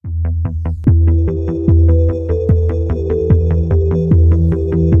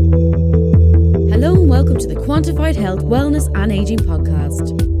Quantified Health, Wellness and Aging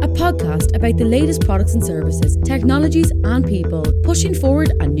podcast. A podcast about the latest products and services, technologies and people pushing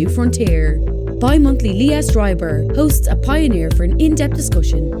forward a new frontier. Bi-monthly Leah Stryber hosts a pioneer for an in-depth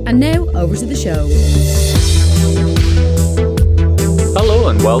discussion. And now over to the show. Hello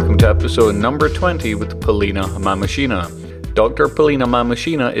and welcome to episode number 20 with Polina Mamashina. Dr. Polina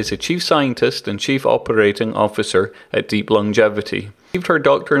Mamashina is a Chief Scientist and Chief Operating Officer at Deep Longevity. She received her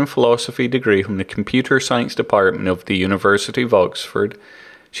Doctor in Philosophy degree from the Computer Science Department of the University of Oxford.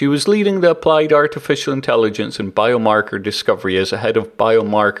 She was leading the Applied Artificial Intelligence and Biomarker Discovery as a head of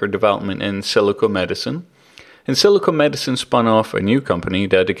biomarker development in Silico Medicine. In Silico Medicine spun off a new company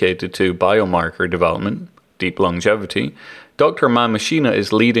dedicated to biomarker development, Deep Longevity. Dr. Mamashina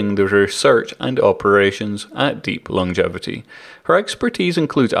is leading the research and operations at Deep Longevity. Her expertise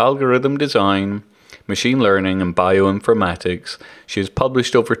includes algorithm design, machine learning, and bioinformatics. She has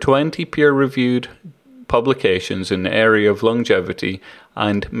published over 20 peer-reviewed publications in the area of longevity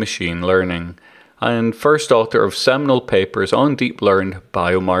and machine learning, and first author of seminal papers on deep-learned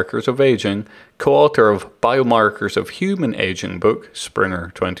biomarkers of aging, co-author of Biomarkers of Human Aging book,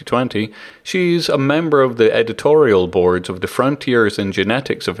 Springer 2020. She's a member of the editorial boards of the Frontiers in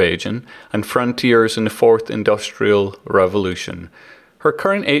Genetics of Aging and Frontiers in the Fourth Industrial Revolution. Her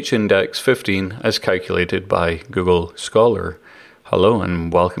current H-index 15 as calculated by Google Scholar. Hello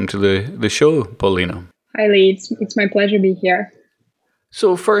and welcome to the show, Polina. Hi Lee, it's my pleasure to be here.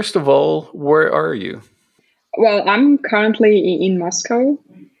 So first of all, where are you? Well, I'm currently in Moscow,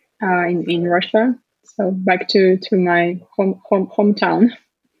 in Russia. So back to my hometown.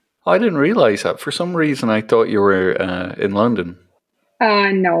 I didn't realize that. For some reason, I thought you were in London.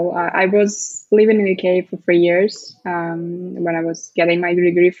 No, I was living in the UK for 3 years when I was getting my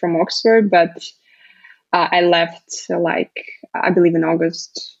degree from Oxford, but I left I believe in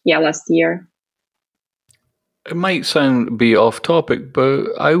August, last year. It might be off topic,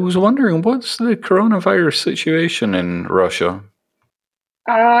 but I was wondering, what's the coronavirus situation in Russia?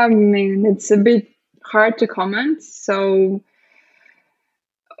 I mean, it's a bit hard to comment. So,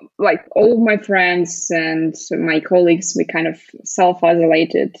 all of my friends and my colleagues, we kind of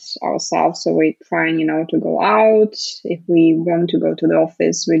self-isolated ourselves. So we're trying, to go out. If we want to go to the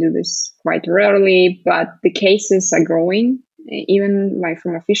office, we do this quite rarely. But the cases are growing, even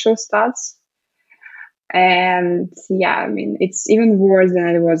from official stats. And it's even worse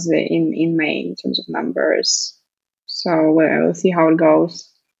than it was in May in terms of numbers. So we'll see how it goes.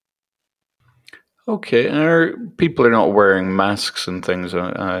 Okay, and people are not wearing masks and things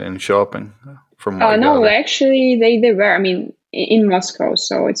in shopping? No, actually they were. I mean, in Moscow,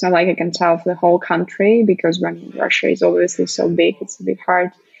 so it's not like I can tell for the whole country because when Russia is obviously so big, it's a bit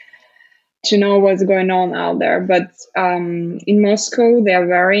hard to know what's going on out there. But in Moscow, they are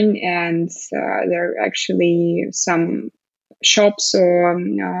wearing, and there are actually some shops or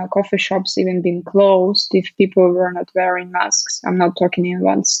coffee shops even been closed if people were not wearing masks. I'm not talking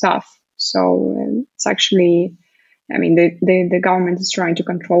in stuff. So it's actually, the government is trying to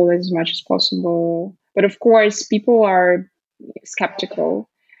control it as much as possible. But of course, people are skeptical.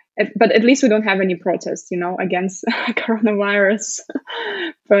 But at least we don't have any protests, against coronavirus.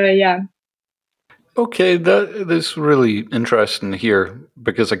 But yeah. Okay, that is really interesting to hear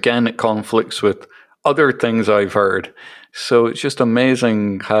because, again, it conflicts with other things I've heard. So it's just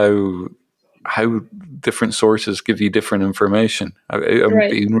amazing how different sources give you different information. I'm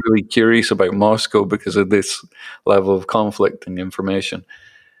being really curious about Moscow because of this level of conflicting information.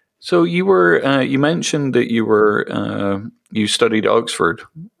 So you mentioned that you studied at Oxford,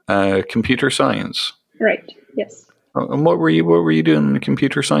 computer science. Right. Yes. And what were you doing on the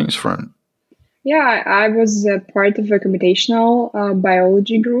computer science front? Yeah, I was a part of a computational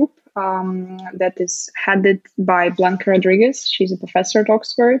biology group that is headed by Blanca Rodriguez. She's a professor at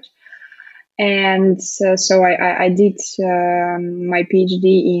Oxford. And so I did my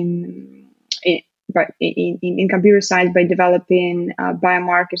PhD in computer science by developing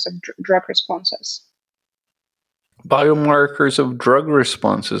biomarkers of drug responses. Biomarkers of drug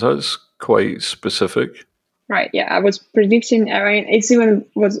responses, that's quite specific. Right. Yeah, I was predicting.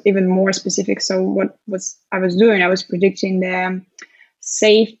 Was even more specific. So I was doing? I was predicting the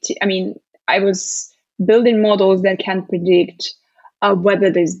safety. I was building models that can predict whether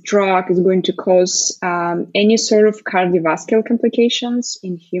this drug is going to cause any sort of cardiovascular complications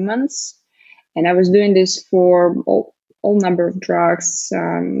in humans. And I was doing this for all number of drugs,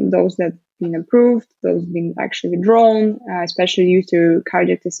 those that been approved, those been actually withdrawn, especially due to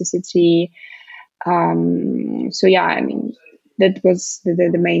cardiac toxicity. That was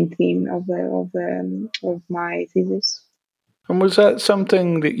the main theme of my thesis. And was that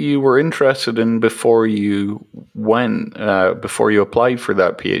something that you were interested in before you before you applied for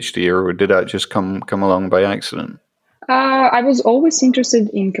that PhD, or did that just come along by accident? I was always interested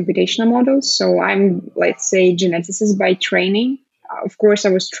in computational models. So I'm, let's say, geneticist by training. Of course, I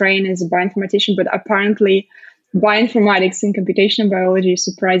was trained as a bioinformatician, but apparently bioinformatics and computational biology,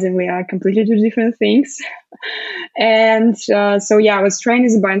 surprisingly, are completely two different things. And so, yeah, I was trained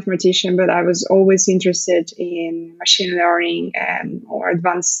as a bioinformatician, but I was always interested in machine learning and or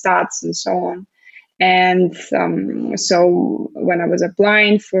advanced stats and so on. And so when I was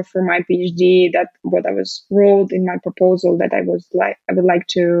applying for my PhD, that what I was wrote in my proposal that I would like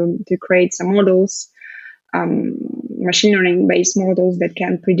to create some models, machine learning based models that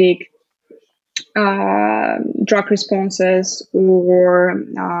can predict drug responses or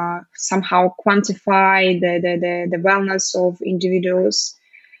somehow quantify the wellness of individuals.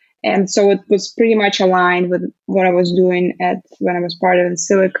 And so it was pretty much aligned with what I was doing when I was part of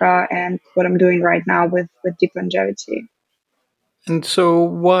Insilica and what I'm doing right now with Deep Longevity. And so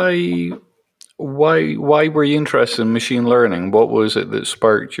why were you interested in machine learning? What was it that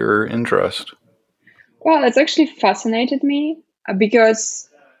sparked your interest? Well, it's actually fascinated me because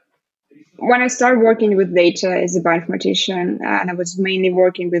when I started working with data as a bioinformatician, and I was mainly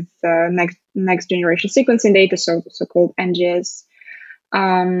working with next generation sequencing data, so called NGS.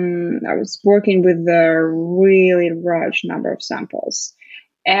 I was working with a really large number of samples,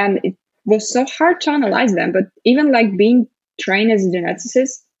 and it was so hard to analyze them. But even like being trained as a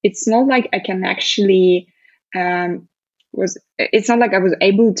geneticist, it's not like I can actually it's not like I was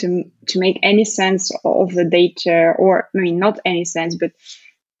able to make any sense of the data, or I mean not any sense, but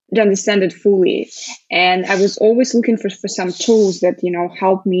to understand it fully. And I was always looking for some tools that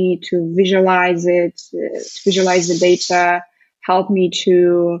help me to visualize it, to visualize the data, help me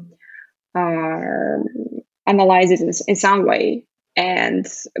to uh, analyze it in some way. And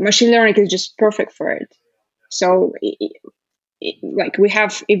machine learning is just perfect for it. So, like we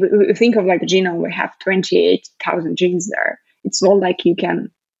have, if we think of like a genome, we have 28,000 genes there. It's not like you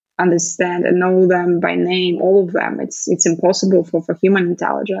can understand and know them by name, all of them. It's impossible for human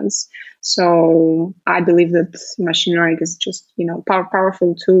intelligence. So I believe that machine learning is just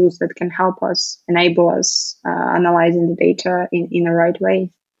powerful tools that can help us, enable us analyzing the data in the right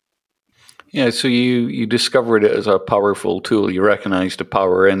way. Yeah, so you discovered it as a powerful tool. You recognized the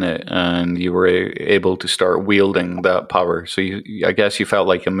power in it, and you were able to start wielding that power. So I guess you felt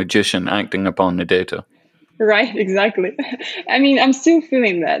like a magician acting upon the data. Right, exactly. I mean, I'm still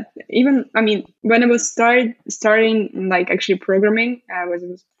feeling that. Even, I mean, when I was starting like actually programming, I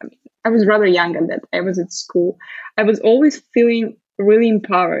was rather young at that. I was at school. I was always feeling really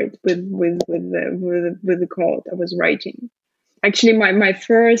empowered with the code I was writing. Actually, my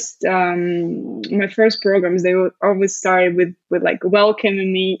first programs, they would always start with like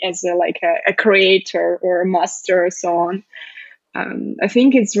welcoming me as a creator or a master or so on. I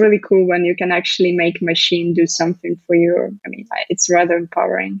think it's really cool when you can actually make a machine do something for you. I mean, it's rather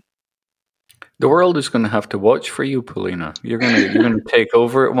empowering. The world is going to have to watch for you, Polina. You're gonna take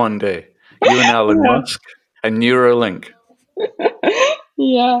over it one day. You and Elon Yeah. Musk and Neuralink.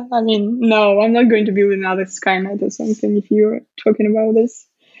 Yeah, I mean, no, I'm not going to build another Skynet or something if you're talking about this.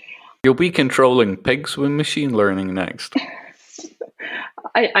 You'll be controlling pigs with machine learning next.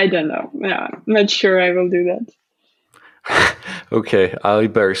 I don't know. Yeah, I'm not sure I will do that. Okay, I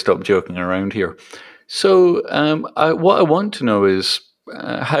better stop joking around here. So, what I want to know is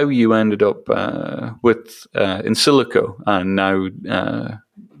how you ended up with Insilico and now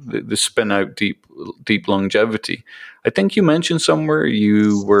the spin out deep longevity. I think you mentioned somewhere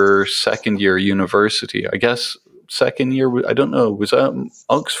you were second year university. I guess second year. I don't know. Was that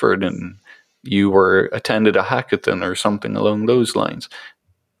Oxford and you were attended a hackathon or something along those lines?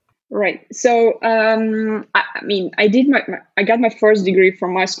 Right. So, I mean, I got my first degree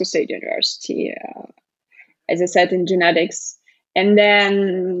from Moscow State University, as I said, in genetics, and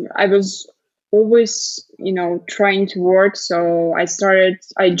then I was always, trying to work. So I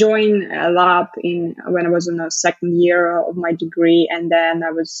joined a lab when I was in the second year of my degree, and then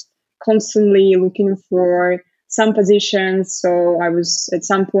I was constantly looking for some positions. So I was at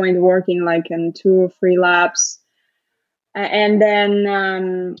some point working like in 2 or 3 labs, and then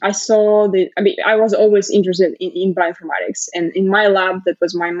I saw I mean, I was always interested in bioinformatics, and in my lab, that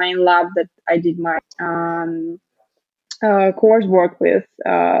was my main lab that I did my coursework with.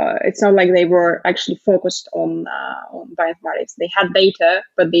 It's not like they were actually focused on bioinformatics. They had data,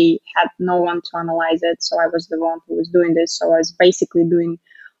 but they had no one to analyze it. So I was the one who was doing this. So I was basically doing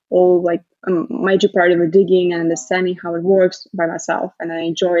all like major part of the digging and understanding how it works by myself, and I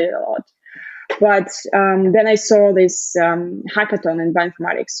enjoy it a lot. But then I saw this hackathon in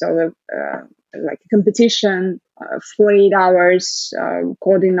bioinformatics, so like a competition, 48 hours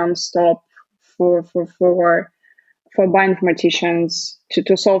coding nonstop for bioinformaticians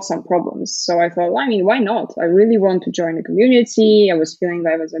to solve some problems. So I thought, I mean, why not? I really want to join the community. I was feeling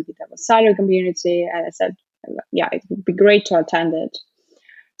that I was a bit outside of the community, and I said, yeah, it would be great to attend it.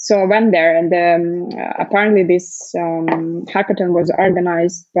 So I went there, and apparently this hackathon was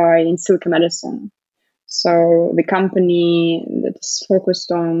organized by Insilico Medicine. So the company that's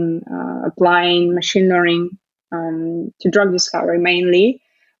focused on applying machine learning to drug discovery mainly.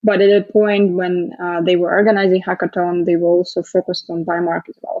 But at a point when they were organizing hackathon, they were also focused on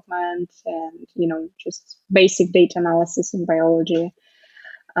biomarker development and just basic data analysis in biology.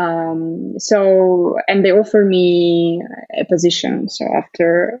 And they offered me a position. So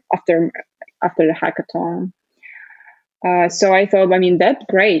after the hackathon, so I thought, I mean, that's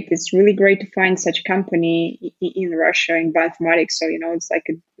great. It's really great to find such a company in Russia in bioinformatics. So it's like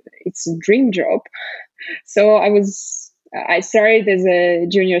it's a dream job. So I started as a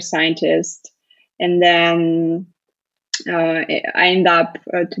junior scientist, and then I ended up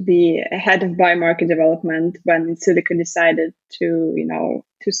to be a head of biomarker development when Insilico decided to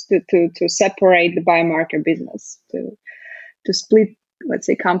separate the biomarker business, to split, let's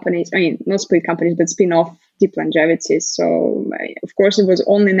say, companies. I mean, not split companies, but spin off Deep Longevity. So of course, it was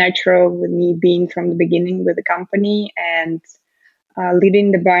only natural with me being from the beginning with the company and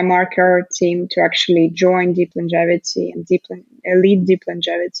leading the biomarker team to actually join Deep Longevity and lead Deep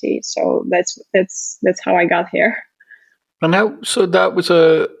Longevity. So that's how I got here. And so that was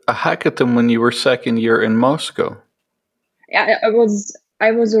a hackathon when you were second year in Moscow. Yeah, I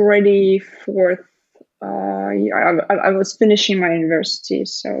was already fourth year. I was finishing my university,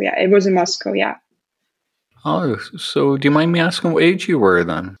 so yeah, it was in Moscow. Yeah. Oh, so do you mind me asking what age you were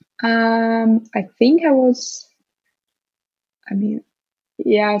then? I think I was. I mean,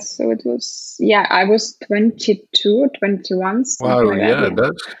 yeah. So it was. Yeah, I was 22 or 21. Wow, like yeah,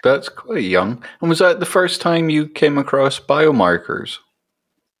 that. that's quite young. And was that the first time you came across biomarkers?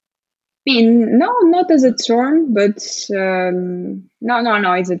 I mean, no, not as a term, but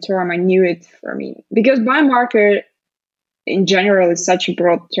no, it's a term. I knew it for me because biomarker in general is such a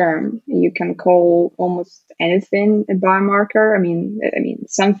broad term. You can call almost anything a biomarker. I mean,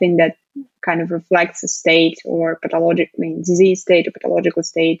 something that kind of reflects a state or disease state or pathological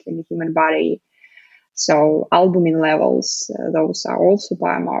state in the human body. So albumin levels, those are also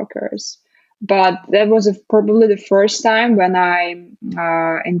biomarkers. But that was probably the first time when I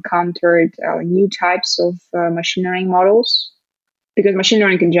encountered new types of machine learning models, because machine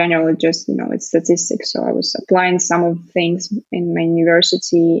learning in general is just, it's statistics. So I was applying some of the things in my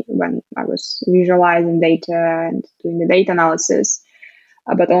university when I was visualizing data and doing the data analysis.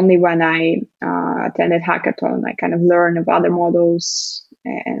 But only when I attended hackathon, I kind of learned of other models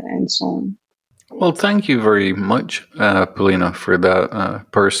and so on. Well, thank you very much, Polina, for that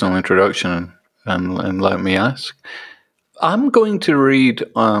personal introduction and let me ask. I'm going to read,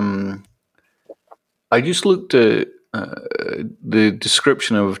 I just looked at the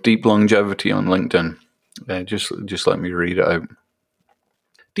description of Deep Longevity on LinkedIn. Just let me read it out.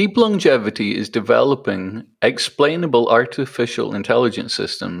 Deep Longevity is developing explainable artificial intelligence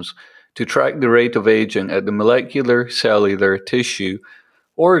systems to track the rate of aging at the molecular, cellular, tissue,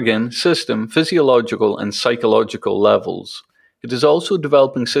 organ, system, physiological, and psychological levels. It is also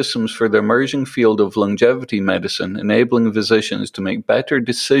developing systems for the emerging field of longevity medicine, enabling physicians to make better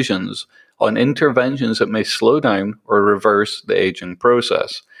decisions on interventions that may slow down or reverse the aging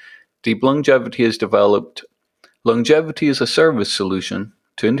process. Deep Longevity has developed Longevity as a Service solution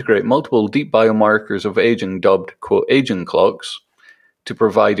to integrate multiple deep biomarkers of aging dubbed, quote, aging clocks, to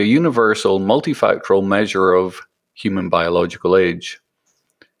provide a universal, multifactorial measure of human biological age.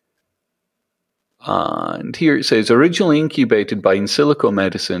 And here it says, originally incubated by Insilico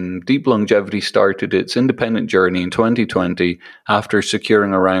Medicine, Deep Longevity started its independent journey in 2020 after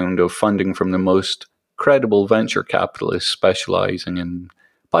securing a round of funding from the most credible venture capitalists specializing in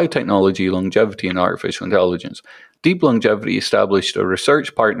biotechnology, longevity, and artificial intelligence. Deep Longevity established a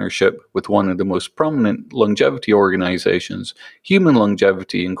research partnership with one of the most prominent longevity organizations, Human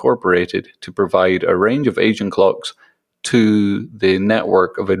Longevity Incorporated, to provide a range of aging clocks to the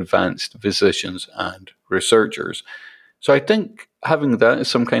network of advanced physicians and researchers. So I think having that as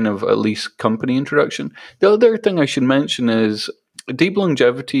some kind of at least company introduction. The other thing I should mention is Deep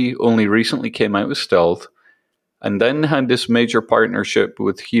Longevity only recently came out with Stealth and then had this major partnership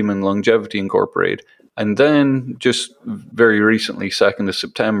with Human Longevity Incorporated. And then just very recently, 2nd of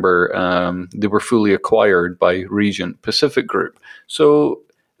September, they were fully acquired by Regent Pacific Group. So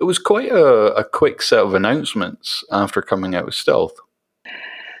It was quite a quick set of announcements after coming out with Stealth.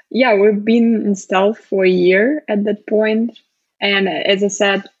 Yeah, we've been in Stealth for a year at that point. And as I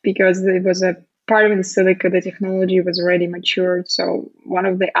said, because it was a part of Insilico, the technology was already matured. So one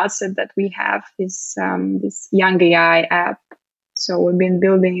of the assets that we have is this Young AI app. So we've been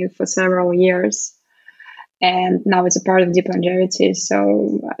building it for several years. And now it's a part of Deep Longevity.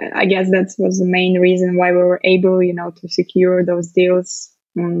 So I guess that was the main reason why we were able, to secure those deals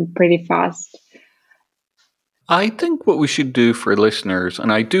pretty fast. I think what we should do for listeners,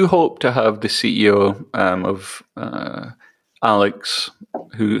 and I do hope to have the CEO of Alex,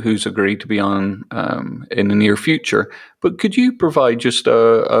 who's agreed to be on in the near future, but could you provide just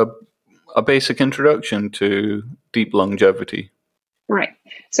a basic introduction to Deep Longevity? Right.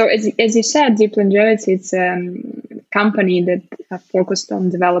 So as you said, Deep Longevity, it's a company that focused on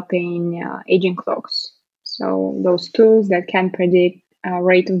developing aging clocks. So those tools that can predict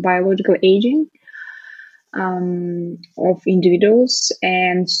rate of biological aging of individuals,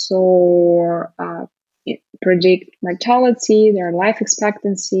 and so predict mortality, their life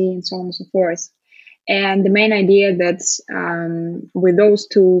expectancy, and so on and so forth. And the main idea that with those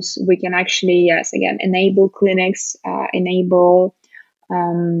tools, we can actually, yes, again, enable clinics, enable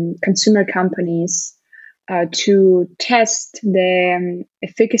consumer companies to test the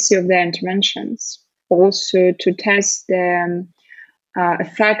efficacy of their interventions, also to test the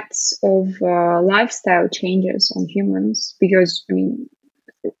effects of lifestyle changes on humans, because we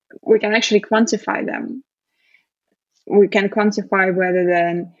can actually quantify them. We can quantify whether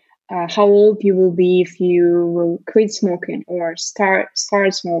then how old you will be if you will quit smoking or start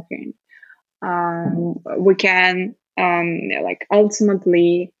smoking. We can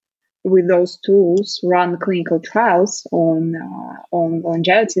ultimately, with those tools, run clinical trials on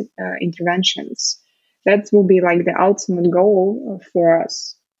longevity interventions. That will be like the ultimate goal for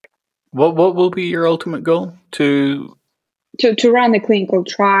us. What will be your ultimate goal? To run a clinical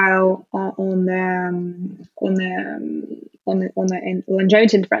trial on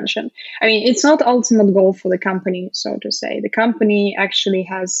longevity intervention. It's not the ultimate goal for the company, so to say. The company actually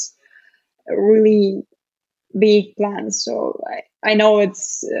has really big plans. So I know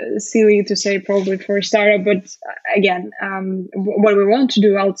it's silly to say probably for a startup, but again, what we want to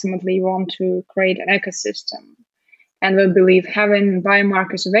do ultimately, we want to create an ecosystem. And we believe having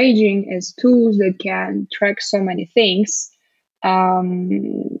biomarkers of aging as tools that can track so many things,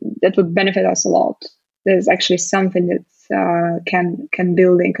 that would benefit us a lot. There's actually something that can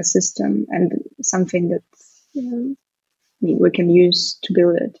build the ecosystem, and something that we can use to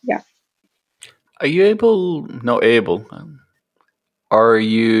build it. Yeah. Are you able? Not able. Are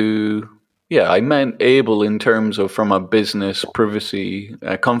you? Yeah, I meant able in terms of from a business privacy,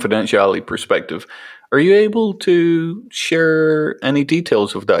 confidentiality perspective. Are you able to share any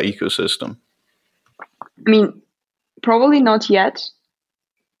details of that ecosystem? Probably not yet.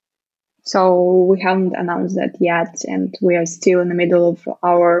 So we haven't announced that yet, and we are still in the middle of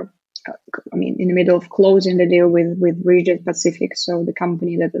closing the deal with Regent Pacific, so the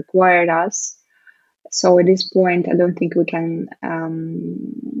company that acquired us. So at this point, I don't think we can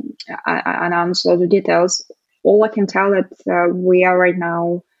announce all the details. All I can tell that we are right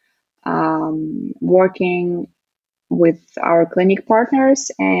now working with our clinic partners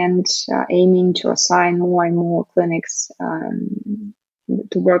and aiming to assign more and more clinics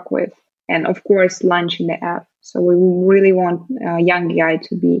to work with, and of course launching the app. So we really want Young AI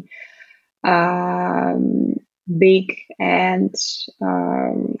to be big and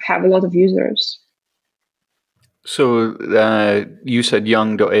have a lot of users. So you said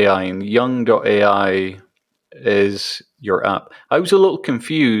Young.ai, and Young.ai is your app. I was a little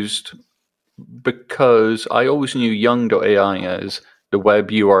confused because I always knew Young.ai as the web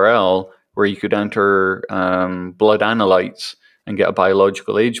URL where you could enter blood analytes and get a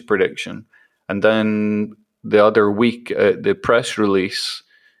biological age prediction. And then the other week, the press release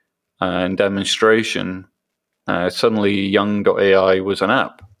and demonstration, suddenly Young.ai was an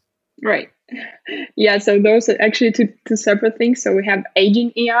app. Right. Yeah, so those are actually two separate things. So we have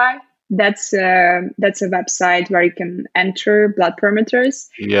Aging AI. That's a website where you can enter blood parameters.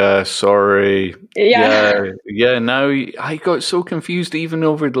 Yeah, sorry. Yeah. Now I got so confused even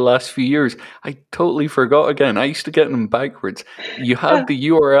over the last few years. I totally forgot again. I used to get them backwards. You have the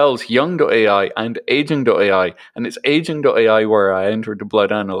URLs Young.ai and Aging.ai, and it's Aging.ai where I entered the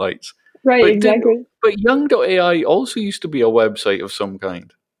blood analytes. Right, exactly. But Young.ai also used to be a website of some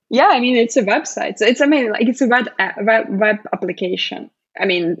kind. Yeah, it's a website. So it's a web application.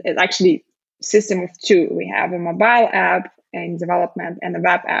 It's actually a system of two. We have a mobile app in development and a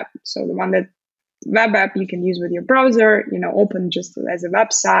web app. So the one that web app you can use with your browser, open just as a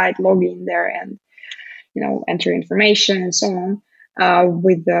website, log in there and, enter information and so on. And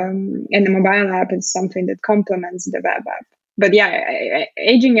the mobile app is something that complements the web app. But yeah,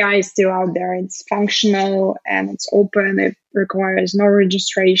 Aging AI is still out there. It's functional and it's open. It requires no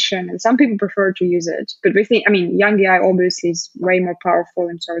registration, and some people prefer to use it. But we think, Young AI obviously is way more powerful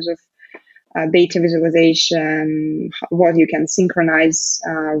in terms of data visualization, what you can synchronize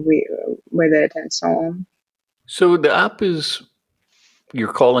with it, and so on. So the app is,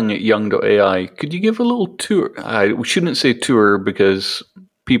 you're calling it Young.ai. Could you give a little tour? We shouldn't say tour because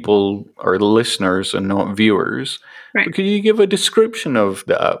people are the listeners and not viewers. Right. But could you give a description of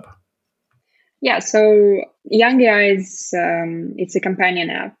the app? Yeah, so Young AI is it's a companion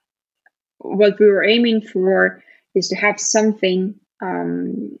app. What we were aiming for is to have something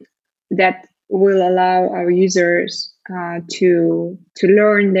that will allow our users to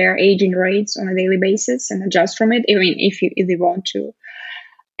learn their aging rates on a daily basis and adjust from it, if they want to.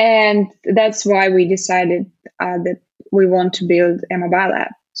 And that's why we decided that we want to build a mobile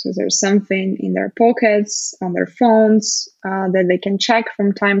app. So there's something in their pockets, on their phones, that they can check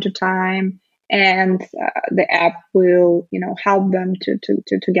from time to time, and the app will, help them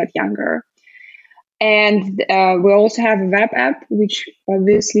to get younger. And we also have a web app, which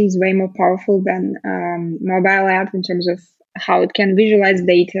obviously is way more powerful than mobile app in terms of how it can visualize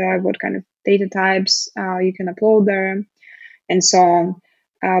data, what kind of data types you can upload there, and so on.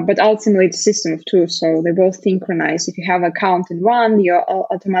 But ultimately, it's a system of two, so they both synchronize. If you have an account in one, you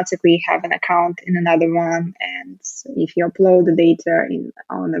automatically have an account in another one. And if you upload the data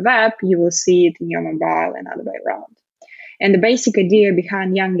on the web, you will see it in your mobile and other way around. And the basic idea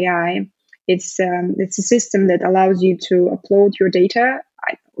behind Young AI, it's a system that allows you to upload your data,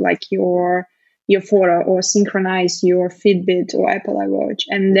 like your photo, or synchronize your Fitbit or Apple iWatch,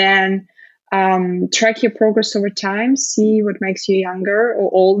 and then track your progress over time, see what makes you younger or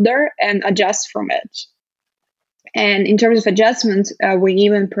older, and adjust from it. And in terms of adjustments, we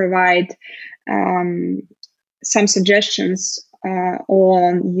even provide some suggestions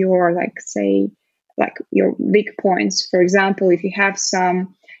on your, your big points. For example, if you have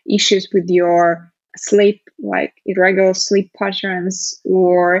some issues with your sleep, like irregular sleep patterns,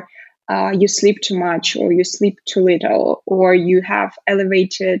 or you sleep too much, or you sleep too little, or you have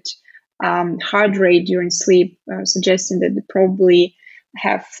elevated heart rate during sleep, suggesting that they probably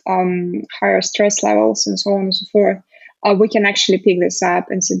have higher stress levels, and so on and so forth. We can actually pick this up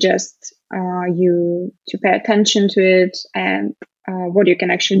and suggest you to pay attention to it, and what you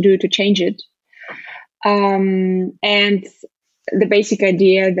can actually do to change it. And the basic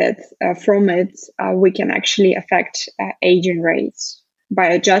idea that from it, we can actually affect aging rates by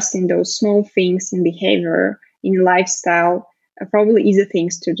adjusting those small things in behavior, in lifestyle, probably easy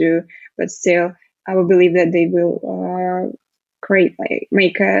things to do, but still, I would believe that they will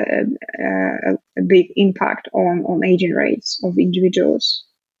make a big impact on aging rates of individuals.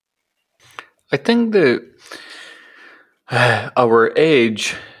 I think that our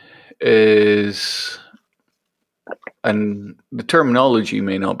age is, and the terminology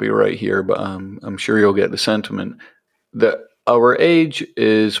may not be right here, but I'm sure you'll get the sentiment, that our age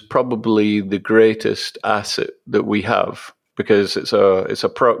is probably the greatest asset that we have, because it's a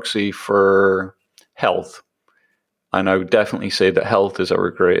proxy for health. And I would definitely say that health is our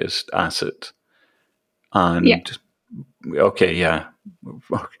greatest asset. And yeah. Okay, yeah.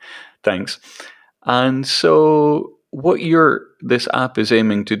 Thanks. And so what this app is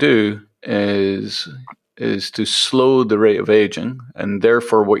aiming to do is to slow the rate of aging, and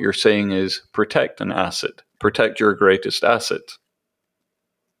therefore what you're saying is protect an asset, protect your greatest asset.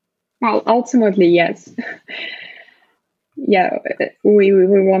 Well, ultimately, yes. Yeah, we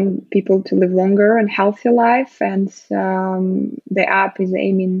want people to live longer and healthier life, and the app is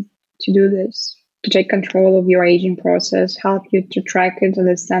aiming to do this, to take control of your aging process, help you to track it,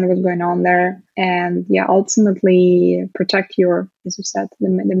 understand what's going on there, and ultimately protect your, as you said, the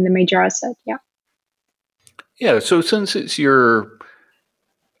major asset. Yeah. Yeah. So since it's your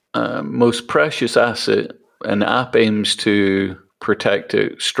most precious asset, an app aims to protect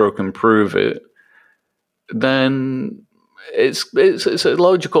it, stroke improve it, then it's a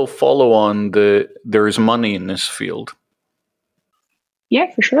logical follow-on that there is money in this field.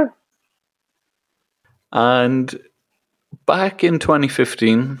 Yeah, for sure. And back in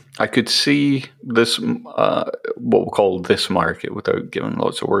 2015, I could see this, what we'll call this market, without giving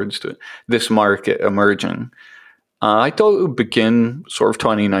lots of words to it, this market emerging. I thought it would begin sort of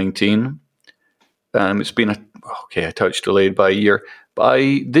 2019. It's been a touch delayed by a year.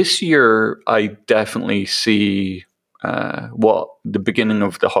 By this year, I definitely see what the beginning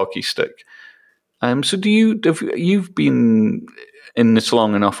of the hockey stick. So you've been in this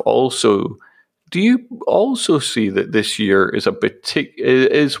long enough also, do you also see that this year is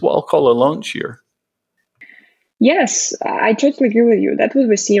is what I'll call a launch year? Yes, I totally agree with you. That's what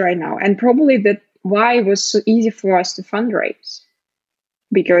we see right now. And probably that why it was so easy for us to fundraise.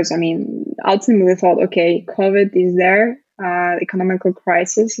 Because, I mean, ultimately we thought, okay, COVID is there. Economical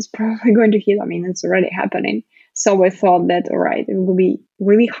crisis is probably going to hit. I mean, it's already happening. So we thought that, all right, it will be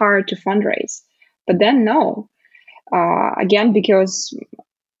really hard to fundraise. But then, no. Again, because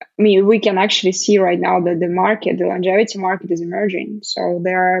I mean, we can actually see right now that the longevity market is emerging. So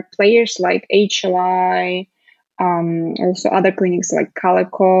there are players like HLI, also other clinics like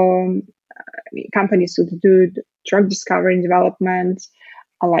Calico, companies who do drug discovery and development,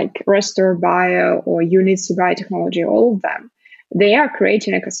 like Restore Bio or Unity Biotechnology, all of them. They are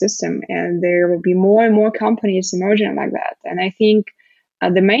creating an ecosystem, and there will be more and more companies emerging like that. And I think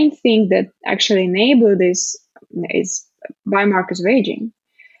the main thing that actually enable this is biomarkers of aging,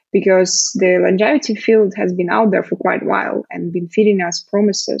 because the longevity field has been out there for quite a while and been feeding us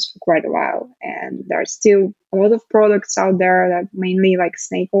promises for quite a while. And there are still a lot of products out there that mainly like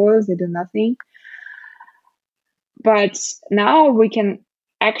snake oils, they do nothing. But now we can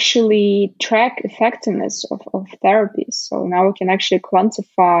actually track effectiveness of therapies. So now we can actually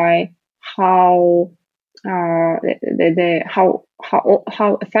quantify how how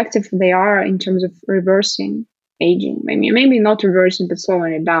effective they are in terms of reversing aging. Maybe not reversing, but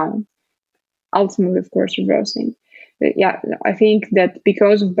slowing it down. Ultimately, of course, reversing. But yeah, I think that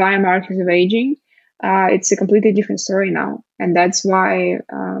because of biomarkers of aging, it's a completely different story now, and that's why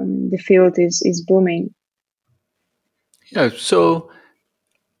the field is booming. Yeah. So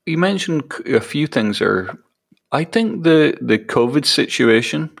you mentioned a few things there. I think the COVID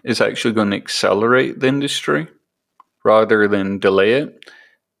situation is actually going to accelerate the industry rather than delay it,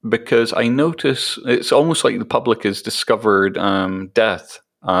 because I notice it's almost like the public has discovered death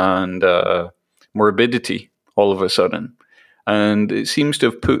and morbidity all of a sudden. And it seems to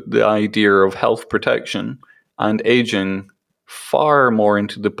have put the idea of health protection and aging far more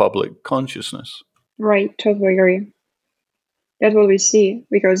into the public consciousness. Right, totally agree. That's what we see,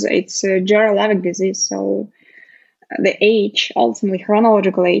 because it's a geriatric disease. So the age, ultimately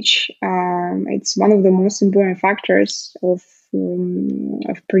chronological age, it's one of the most important factors of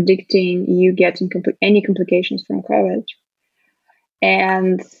predicting you getting any complications from COVID.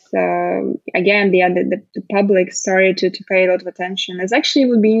 And again, the public started to pay a lot of attention. It's actually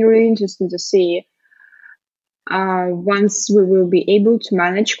would be really interesting to see once we will be able to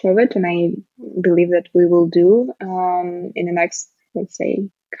manage COVID, and I believe that we will do in the next, let's say,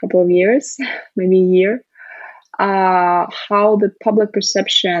 couple of years, maybe a year, how the public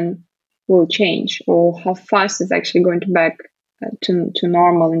perception will change, or how fast it's actually going to back to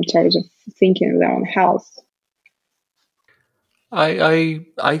normal in terms of thinking of their own health. I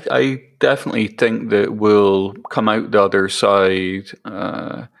definitely think that we'll come out the other side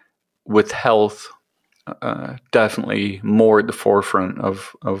with health definitely more at the forefront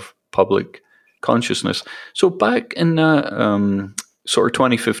of public consciousness. So back in sort of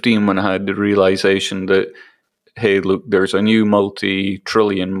 2015, when I had the realization that, hey, look, there's a new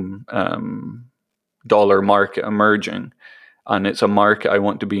multi-trillion dollar market emerging, and it's a market I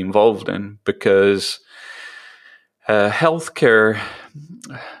want to be involved in, because healthcare,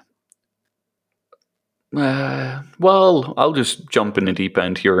 well, I'll just jump in the deep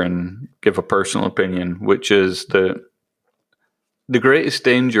end here and give a personal opinion, which is that the greatest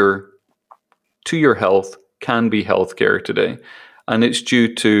danger to your health can be healthcare today. And it's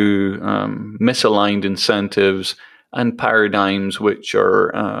due to misaligned incentives and paradigms which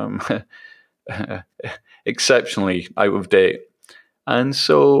are exceptionally out of date. And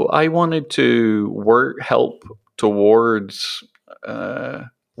so I wanted to help towards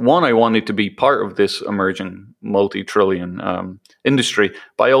one, I wanted to be part of this emerging multi-trillion industry,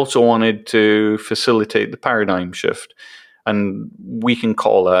 but I also wanted to facilitate the paradigm shift. And we can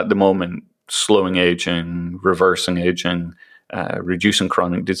call that at the moment slowing aging, reversing aging, reducing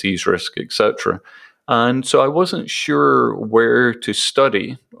chronic disease risk, etc. And so I wasn't sure where to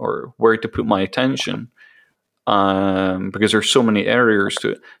study or where to put my attention, because there's so many areas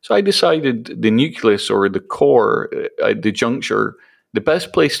to it. So I decided the nucleus, or the core, the juncture, the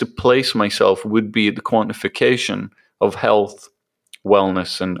best place to place myself would be at the quantification of health,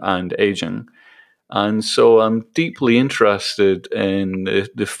 wellness, and aging. And so I'm deeply interested in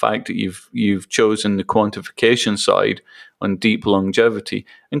the fact that you've chosen the quantification side on deep longevity.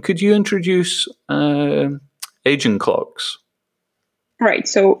 And could you introduce aging clocks? Right.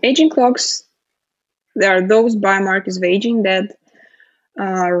 So aging clocks, there are those biomarkers of aging that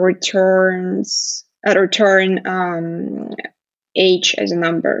return age as a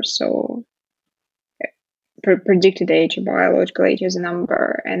number. So predicted age, biological age as a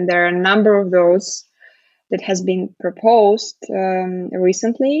number. And there are a number of those that has been proposed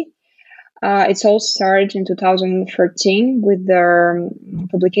recently. It's all started in 2013 with the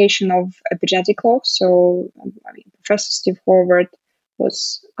publication of epigenetic clocks. So Professor Steve Horvath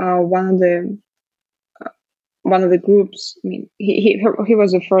was one of the groups. I mean, he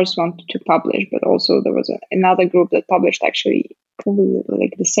was the first one to publish, but also there was another group that published actually probably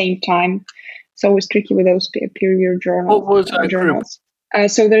like the same time. It's always tricky with those peer-reviewed journals. What was that group?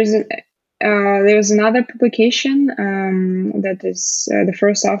 So there's another publication that is the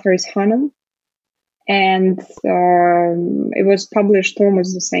first author is Hanum, and it was published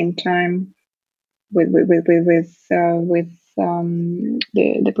almost the same time with the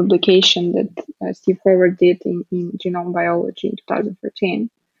publication that Steve Horvath did in Genome Biology in 2013.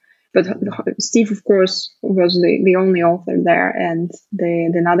 But Steve, of course, was the only author there, and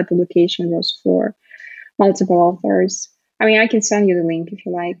the another publication was for multiple authors. I mean, I can send you the link if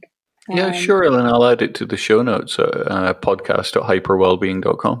you like. Yeah, sure, and I'll add it to the show notes at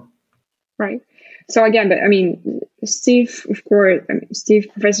podcast.hyperwellbeing.com. Right. So again, but I mean, Professor Steve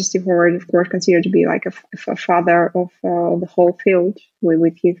Horvath, of course, considered to be like a father of the whole field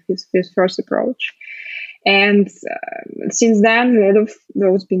with his first approach. And since then, a lot of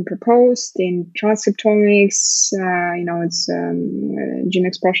those been proposed in transcriptomics. It's gene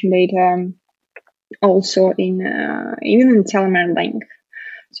expression data, also in even in telomere length.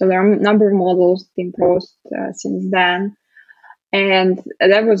 So there are a number of models being proposed since then. And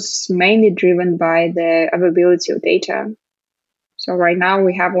that was mainly driven by the availability of data. So right now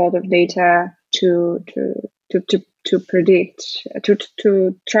we have a lot of data to predict, to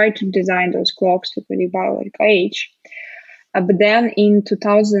try to design those clocks to predict biological age. But then in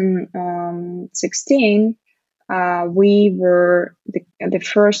 2016, we were the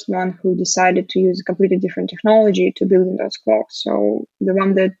first one who decided to use a completely different technology to build in those clocks. So the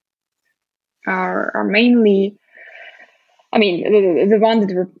one that are mainly, I mean, the one that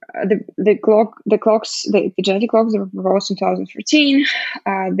the genetic clocks that were proposed in 2013,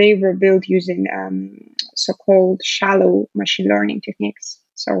 they were built using so-called shallow machine learning techniques.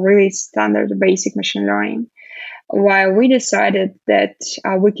 So really standard, basic machine learning. While we decided that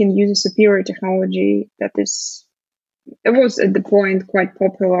we can use a superior technology it was at the point quite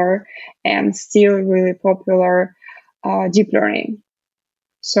popular and still really popular, deep learning.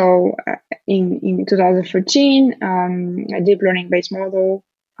 So in 2013, a deep learning based model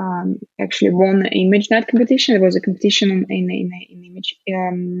actually won the ImageNet competition. It was a competition in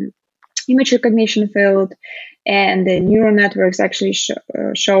image recognition field, and the neural networks actually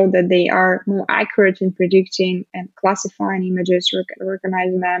showed that they are more accurate in predicting and classifying images,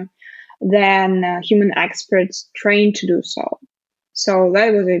 recognizing them, than human experts trained to do so. So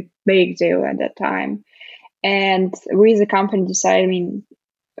that was a big deal at that time. And we as a company decided, I mean,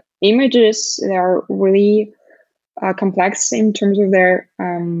 images, they are really complex in terms of their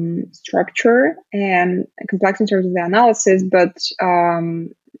structure and complex in terms of the analysis, but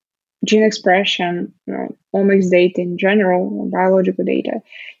gene expression, omics data in general, biological data,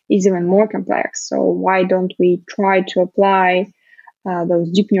 is even more complex. So why don't we try to apply those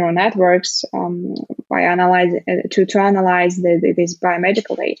deep neural networks by analyze this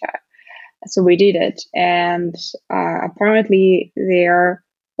biomedical data? So we did it, and apparently they are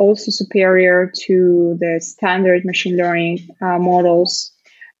also superior to the standard machine learning models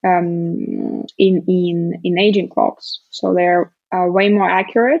in aging clocks. So they're way more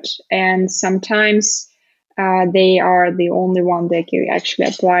accurate, and sometimes they are the only one that can actually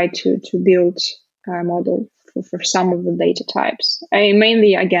apply to build a model for some of the data types.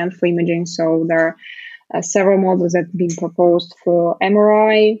 Mainly, again, for imaging. So there are several models that have been proposed for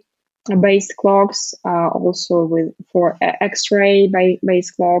MRI based clocks, also for X-ray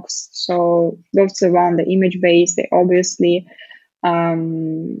based clocks. So those around the image based, they obviously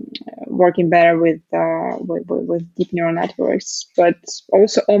working better with deep neural networks. But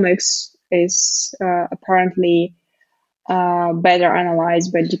also omics is apparently better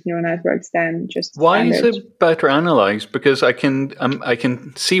analyzed by deep neural networks than just Why standard. is it better analyzed? Because I can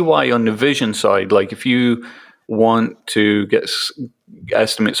see why on the vision side, like if you want to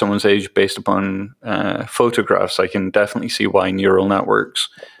estimate someone's age based upon photographs, I can definitely see why neural networks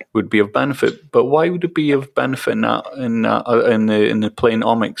would be of benefit. But why would it be of benefit in the plain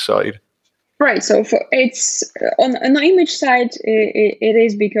omics side? Right. So it's on the image side, it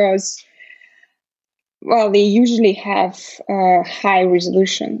is because, well, they usually have high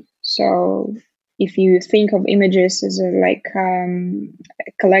resolution. So if you think of images as a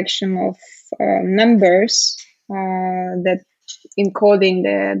collection of numbers that encoding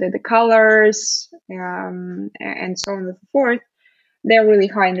the colors and so on and so forth, they're really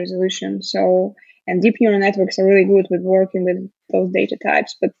high in resolution. So, and deep neural networks are really good with working with those data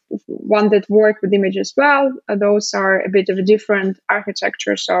types. But one that work with images well, those are a bit of a different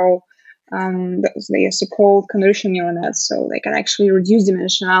architecture. So they are so-called convolutional neural nets. So they can actually reduce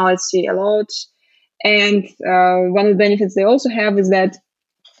dimensionality a lot. And one of the benefits they also have is that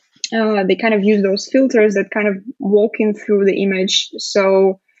they kind of use those filters that kind of walk in through the image.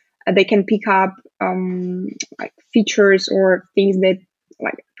 So they can pick up like features or things that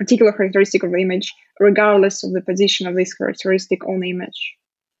like particular characteristic of the image, regardless of the position of this characteristic on the image.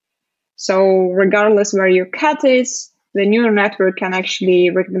 So regardless where your cat is, the neural network can actually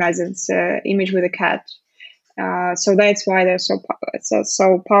recognize its image with a cat. So that's why they're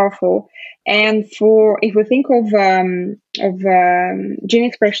so powerful. And if we think of gene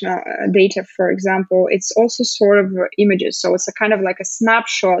expression data, for example, it's also sort of images. So it's a kind of like a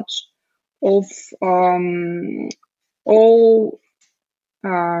snapshot of all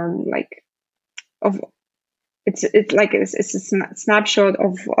it's a snapshot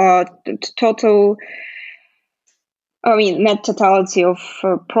of total. I mean, net totality of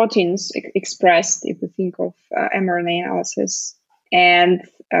proteins expressed if we think of mRNA analysis, and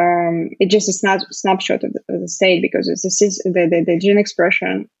it's just a snapshot of the state because the gene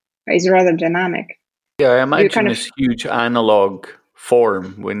expression is rather dynamic. Yeah, I imagine this huge analog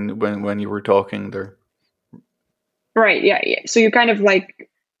form when you were talking there. Right. Yeah. So you kind of like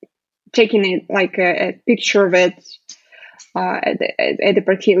taking it like a picture of it at a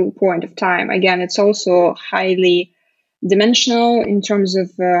particular point of time. Again, it's also highly dimensional in terms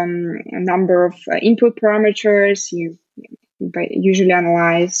of a number of input parameters. You usually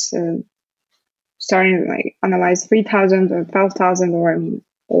analyze analyze 3,000 or 12,000 or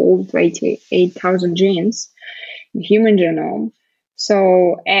all 88,000 genes in the human genome.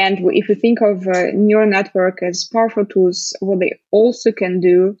 So, and if we think of neural network as powerful tools, what they also can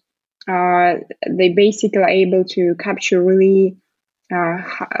do, they basically are able to capture really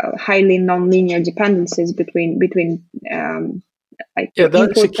highly nonlinear dependencies between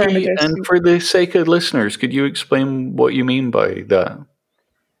that's a key. And for the sake of listeners, could you explain what you mean by that?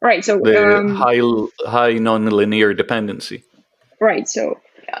 Right. So the high nonlinear dependency. Right. So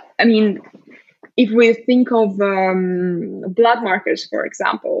I mean, if we think of blood markers, for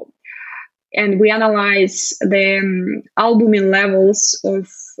example, and we analyze the albumin levels of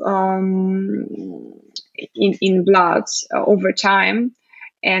in blood over time,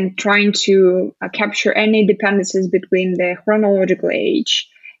 and trying to capture any dependencies between the chronological age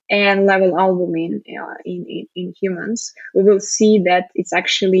and level albumin in humans, we will see that it's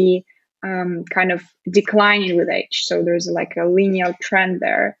actually kind of declining with age. So there's like a linear trend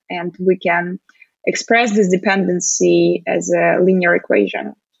there, and we can express this dependency as a linear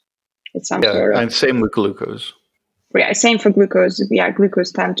equation. It's some sort of, and same with glucose. Yeah, same for glucose. Yeah,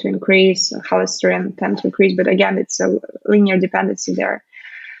 glucose tend to increase, cholesterol tend to increase, but again, it's a linear dependency there.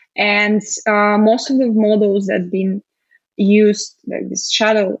 And most of the models that have been used, like this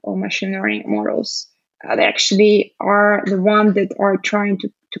shadow or machine learning models, they actually are the ones that are trying to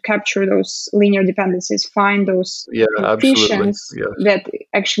capture those linear dependencies, find those coefficients that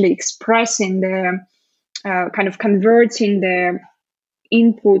actually expressing the kind of converting the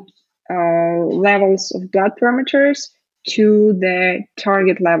input levels of blood parameters to the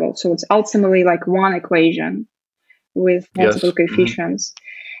target level. So it's ultimately like one equation with multiple coefficients.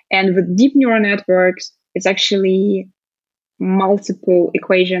 And with deep neural networks, it's actually multiple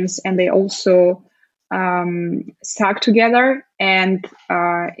equations, and they also stack together. And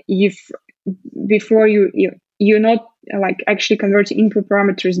before you're not like actually converting input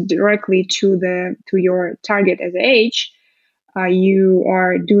parameters directly to your target as age, you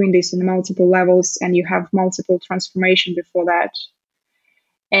are doing this in multiple levels, and you have multiple transformation before that.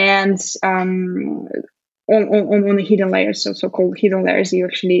 And on the hidden layers, so-called hidden layers, you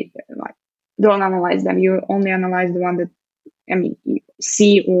actually don't analyze them. You only analyze the one that you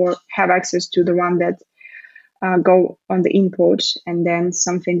see or have access to the one that go on the input, and then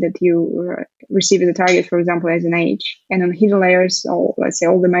something that you receive as a target, for example, as an age. And on hidden layers, let's say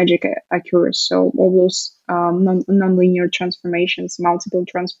all the magic occurs. So all those non-linear transformations, multiple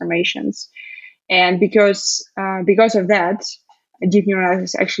transformations. And because of that, deep neural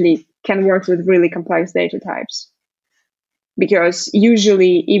networks actually can work with really complex data types. Because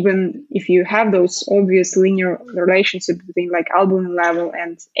usually, even if you have those obvious linear relationships between like albumin level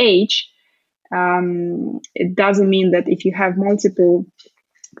and age, it doesn't mean that if you have multiple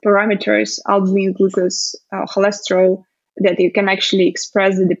parameters, albumin, glucose, cholesterol, that you can actually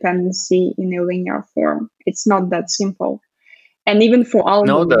express the dependency in a linear form. It's not that simple. And even for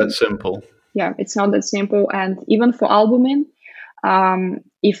albumin, not that simple. Yeah, it's not that simple. And even for albumin,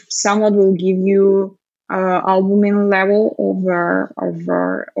 if someone will give you albumin level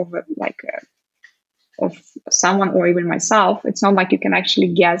of someone or even myself, it's not like you can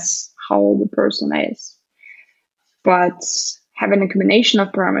actually guess how old the person is. But having a combination of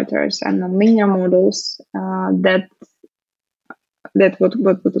parameters and linear models, that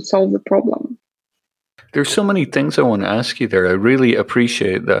would solve the problem. There's so many things I want to ask you there. I really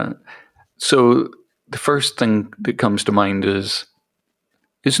appreciate that. So the first thing that comes to mind is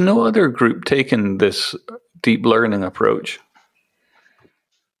no other group taking this deep learning approach?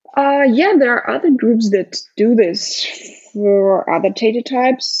 Yeah, there are other groups that do this for other data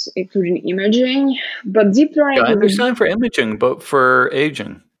types, including imaging, but deep learning... Yeah, I understand for imaging, but for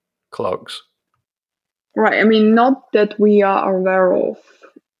aging clocks. Right, I mean, not that we are aware of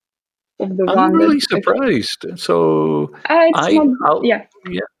the I'm one really that... surprised. So I'll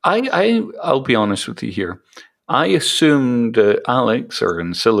be honest with you here. I assumed Alex or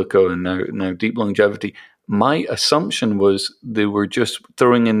Insilico and now Deep Longevity, my assumption was they were just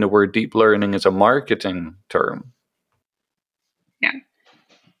throwing in the word deep learning as a marketing term. Yeah.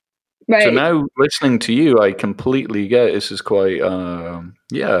 But so now listening to you, I completely get this is quite, a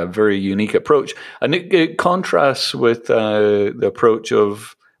very unique approach. And it contrasts with the approach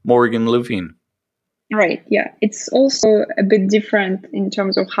of Morgan Levine. Right, yeah. It's also a bit different in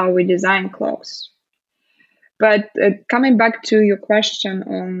terms of how we design clocks. But coming back to your question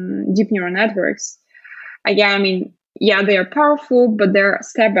on deep neural networks, again, I mean, yeah, they are powerful, but there are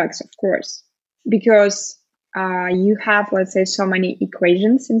stepbacks, of course, because you have, let's say, so many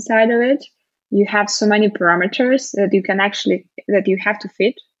equations inside of it. You have so many parameters that you have to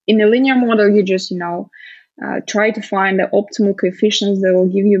fit. In a linear model, you just, try to find the optimal coefficients that will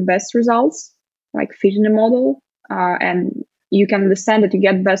give you best results, like fit in the model. And you can understand that you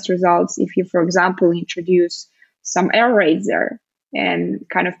get best results if you, for example, introduce some error rates there and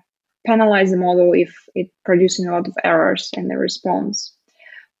kind of penalize the model if it's producing a lot of errors in the response.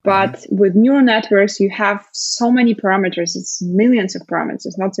 But with neural networks, you have so many parameters. It's millions of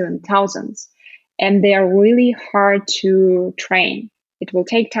parameters, not even thousands. And they are really hard to train. It will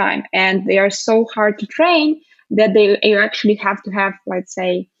take time. And they are so hard to train that you actually have to have, let's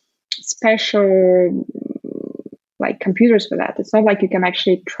say, special like computers for that. It's not like you can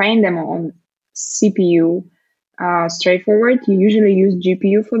actually train them on CPU straightforward. You usually use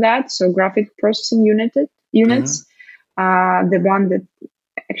GPU for that. So graphic processing units, the one that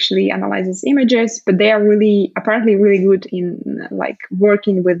actually analyzes images, but they are apparently really good in like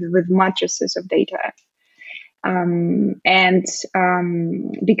working with matrices of data.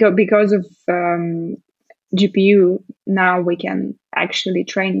 Because of GPU, now we can actually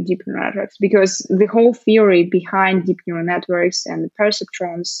train deep neural networks, because the whole theory behind deep neural networks and the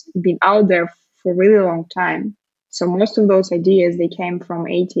perceptrons been out there for a really long time. So most of those ideas, they came from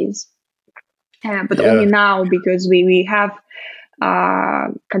 80s. But only now, because we have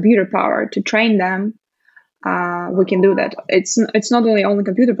computer power to train them, we can do that. It's not only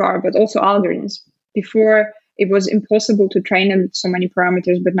computer power, but also algorithms. Before, it was impossible to train them with so many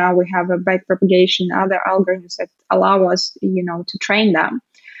parameters, but now we have a backpropagation, other algorithms that allow us, to train them.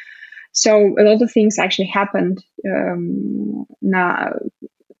 So a lot of things actually happened now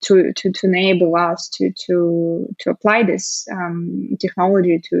to enable us to apply this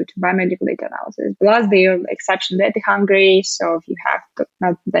technology to biomedical data analysis. Plus, they are exception data hungry, so if you have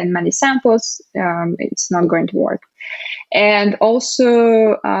not that many samples, it's not going to work. And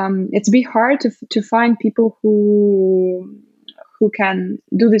also, it's a bit hard to find people who can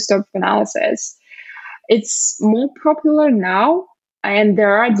do this type of analysis. It's more popular now, and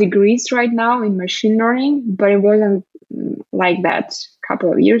there are degrees right now in machine learning, but it wasn't like that a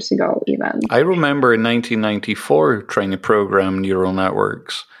couple of years ago even. I remember in 1994 trying to program neural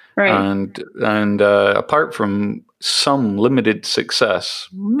networks. Right. And apart from some limited success,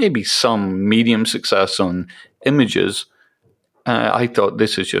 maybe some medium success on images, I thought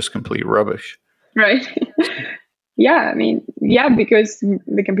this is just complete rubbish. Right. Yeah, I mean, because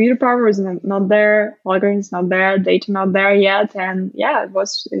the computer power is not there, algorithms not there, data not there yet, and it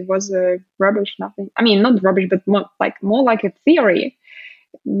was rubbish. Nothing. I mean, not rubbish, but more like a theory.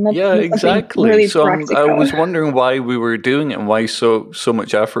 Exactly. Really so practical. I was wondering why we were doing it and why so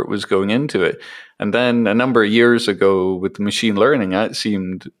much effort was going into it. And then a number of years ago with machine learning, that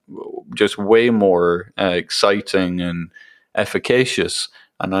seemed just way more exciting and efficacious.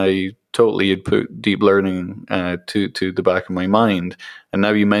 and I totally had put deep learning to the back of my mind. And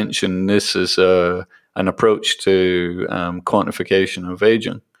now you mention this as an approach to quantification of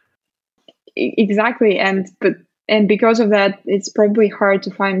aging. Exactly, and because of that, it's probably hard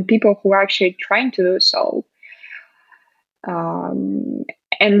to find people who are actually trying to do so.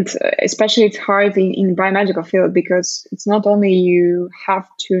 And especially it's hard in biomedical field, because it's not only you have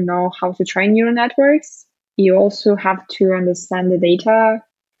to know how to train neural networks, you also have to understand the data,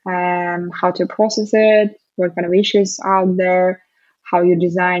 how to process it, what kind of issues are out there, how you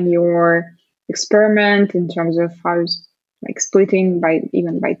design your experiment in terms of how like splitting by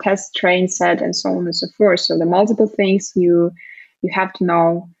test train set and so on and so forth. So the multiple things you have to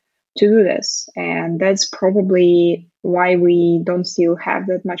know to do this, and that's probably why we don't still have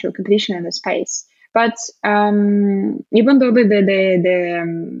that much of competition in the space. But even though the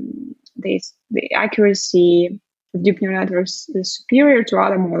accuracy of deep neural networks is superior to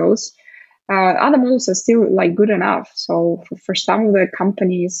other models are still like good enough. So for some of the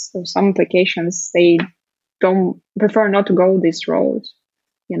companies or some applications, they don't prefer not to go this road.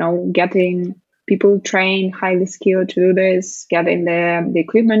 Getting people trained, highly skilled to do this, getting the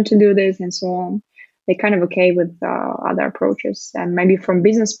equipment to do this, and so on. They're kind of okay with other approaches. And maybe from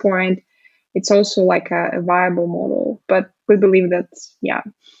business point, it's also like a viable model. But we believe that,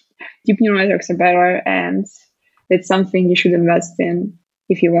 deep neural networks are better, and it's something you should invest in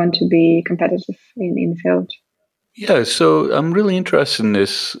if you want to be competitive in the field. Yeah, so I'm really interested in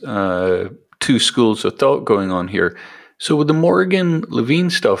this two schools of thought going on here. So with the Morgan Levine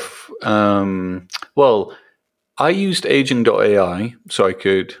stuff, well, I used aging.ai so I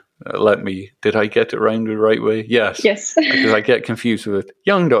could did I get it around the right way? Yes. Yes. Because I get confused with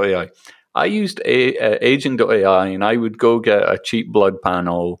young.ai. I used aging.ai, and I would go get a cheap blood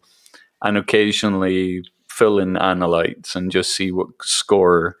panel and occasionally fill in analytes and just see what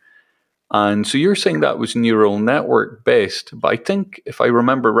score. And so you're saying that was neural network based, but I think if I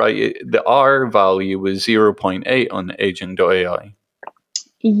remember right, the R value was 0.8 on aging.ai.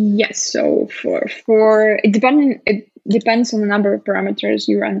 Yes. So for it depends on the number of parameters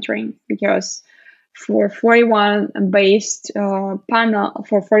you're entering, because for 41 based panel,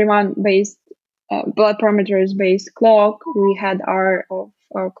 for 41 based blood parameters based clock, we had R of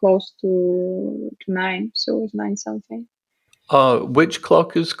close to 9, so it was 9 something. Which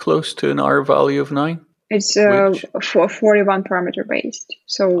clock is close to an R value of 9? It's for 41 parameter based.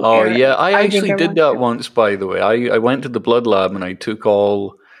 So I actually did that once, by the way. I went to the blood lab and I took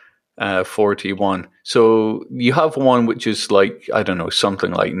all 41. So you have one which is like, I don't know,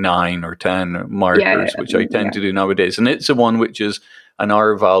 something like 9 or 10 markers, which I tend to do nowadays. And it's the one which is an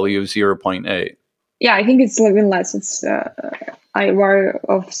R value of 0.8. Yeah, I think it's even less. It's IR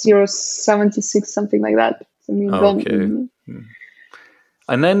of 0.76, something like that. I mean, okay.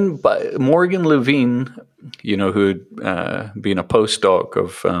 And then Morgan Levine, who had been a postdoc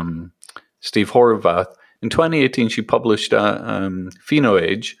of Steve Horvath, in 2018 she published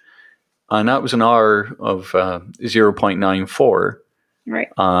PhenoAge, and that was an R of 0.94. Right.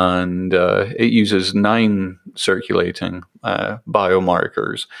 And it uses 9 circulating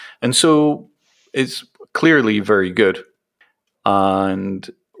biomarkers. And so it's clearly very good. And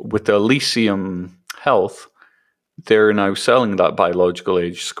with the Elysium Health, they're now selling that biological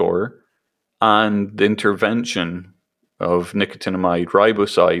age score and the intervention of nicotinamide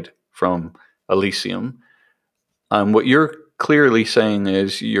riboside from Elysium. And what you're clearly saying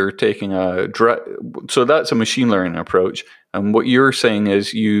is you're taking so that's a machine learning approach. And what you're saying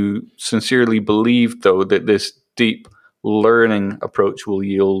is you sincerely believe, though, that this deep learning approach will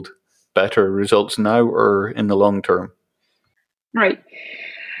yield better results now or in the long term. Right.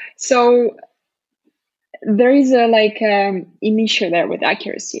 So there is an issue there with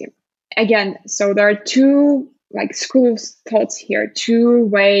accuracy. Again, so there are two schools of thoughts here, two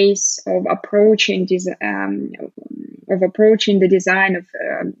ways of approaching this, the design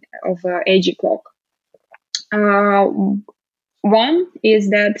of aging clock. One is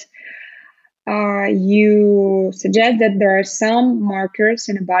that you suggest that there are some markers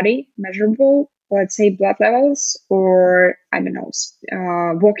in a body measurable, let's say blood levels, or I don't know,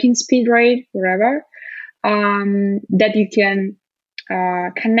 walking speed rate, whatever, that you can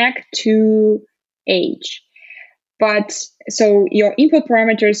connect to age. But so your input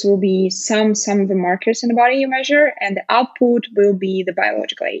parameters will be some of the markers in the body you measure, and the output will be the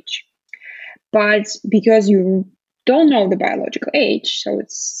biological age. But because you don't know the biological age, so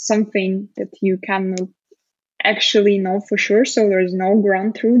it's something that you cannot actually know for sure, so there's no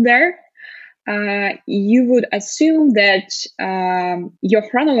ground truth there. you would assume that your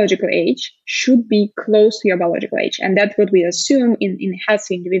chronological age should be close to your biological age. And that's what we assume in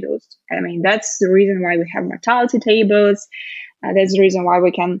healthy individuals. I mean, that's the reason why we have mortality tables. That's the reason why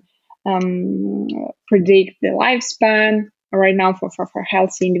we can predict the lifespan right now for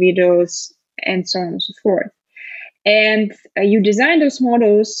healthy individuals, and so on and so forth. And you design those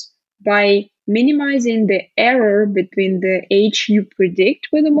models by minimizing the error between the age you predict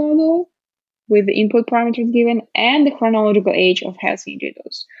with the model, with the input parameters given, and the chronological age of healthy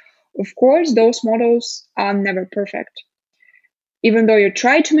individuals. Of course, those models are never perfect. Even though you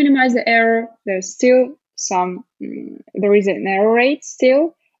try to minimize the error, there's still there is an error rate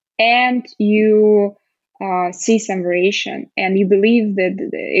still, and you see some variation. And you believe that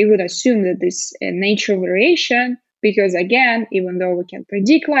it would assume that this natural variation, because again, even though we can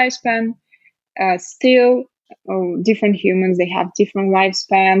predict lifespan, still different humans, they have different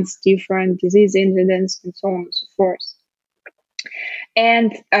lifespans, different disease incidence, and so on and so forth.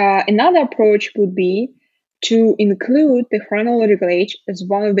 And another approach would be to include the chronological age as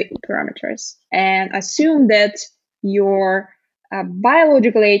one of the parameters and assume that your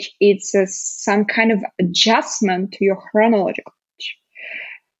biological age is some kind of adjustment to your chronological age.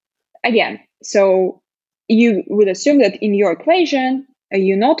 Again, so you would assume that in your equation,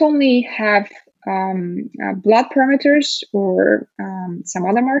 you not only have blood parameters or some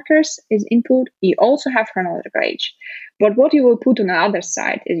other markers as input, you also have chronological age. But what you will put on the other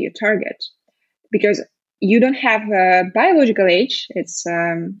side is your target, because you don't have a biological age. It's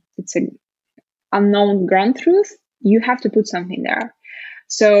an unknown ground truth. You have to put something there.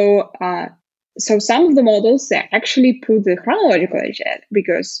 So some of the models, they actually put the chronological age at,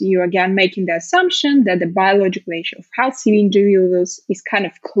 because you again making the assumption that the biological age of healthy individuals is kind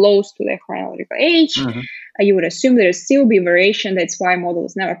of close to their chronological age. Mm-hmm. You would assume there will still be variation. That's why model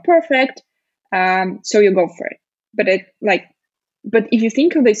is never perfect. So you go for it. But if you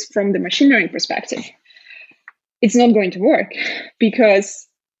think of this from the machine learning perspective, it's not going to work, because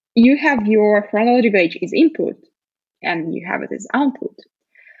you have your chronological age is input and you have it as output.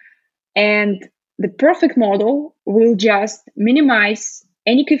 And the perfect model will just minimize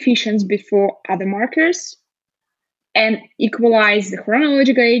any coefficients before other markers and equalize the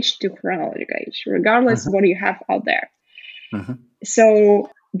chronological age to chronological age, regardless of what you have out there. So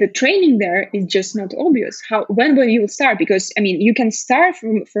the training there is just not obvious. When will you start? Because, I mean, you can start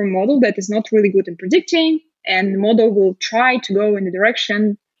from a model that is not really good in predicting, and the model will try to go in the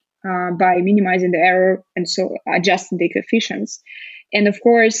direction by minimizing the error and so adjusting the coefficients. And of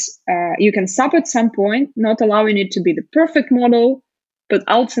course, you can stop at some point, not allowing it to be the perfect model, but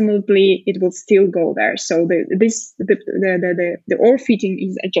ultimately it will still go there. So the OR fitting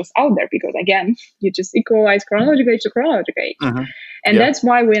is just out there, because again, you just equalize chronological age to chronological age. And that's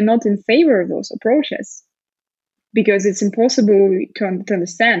why we're not in favor of those approaches, because it's impossible to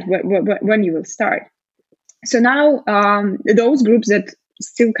understand when you will start. So now those groups that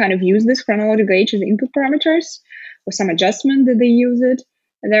still kind of use this chronological age as input parameters, or some adjustment that they use it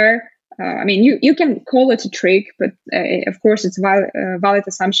there. I mean, you can call it a trick, but of course it's a valid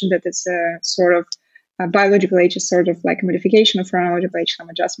assumption that it's a sort of biological age is sort of like a modification of chronological age, some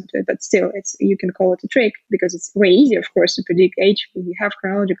adjustment to it. But still, you can call it a trick, because it's way easier, of course, to predict age when you have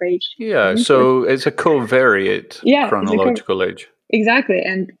chronological age. Yeah, so it's a covariate chronological age. Exactly.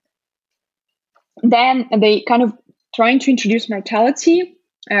 And then they kind of trying to introduce mortality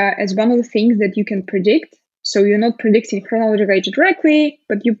as one of the things that you can predict. So you're not predicting chronological age directly,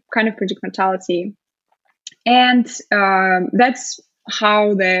 but you kind of predict mortality. And that's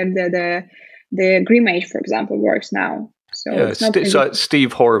how the GrimAge, for example, works now. So yeah, so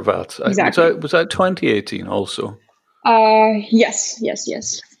Steve Horvath. Exactly. Was that 2018 also? Yes.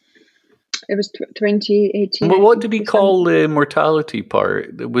 It was 2018. But what did he call the mortality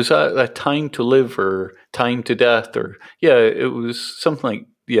part? Was that a time to live or time to death? Or it was something like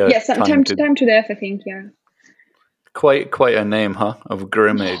Yes, time to death, I think. Yeah. Quite a name, huh? Of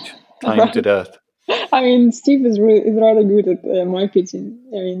GrimAge, time to death. I mean, Steve is rather good at marketing.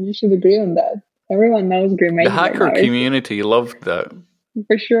 I mean, you should agree on that. Everyone knows GrimAge. The hacker community loved that.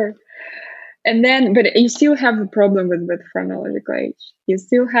 For sure. And then, but you still have a problem with chronological age. You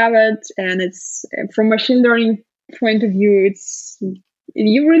still have it, and it's from machine learning point of view,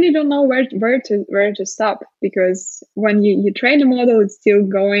 you really don't know where to stop, because when you train a model, it's still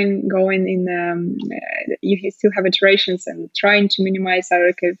going in. You still have iterations and trying to minimize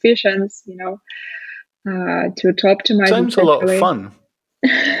our coefficients, to optimize. Sounds a lot of fun.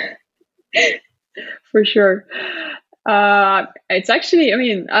 For sure. It's actually, I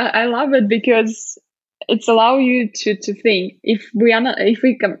mean, I love it, because it's allow you to think. If we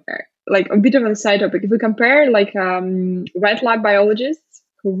like a bit of a side topic. If we compare like wet lab biologists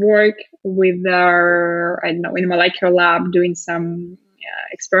who work with their, I don't know, in a molecular lab doing some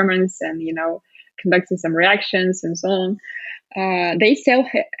experiments and, conducting some reactions and so on, they still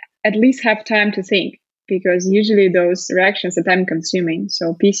at least have time to think, because usually those reactions are time consuming.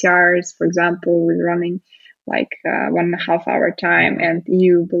 So PCRs, for example, is running like 1.5 hour time, and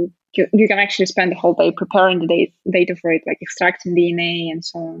you can actually spend the whole day preparing the data for it, like extracting DNA and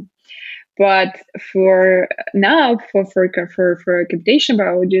so on. But for computation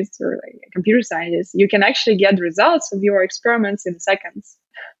biologists or like computer scientists, you can actually get results of your experiments in seconds.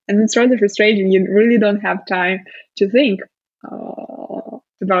 And it's rather frustrating. You really don't have time to think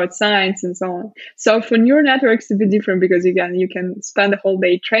about science and so on. So for neural networks, it's a bit different, because you can spend the whole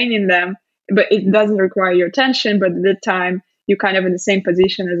day training them, but it doesn't require your attention. But at that time, you're kind of in the same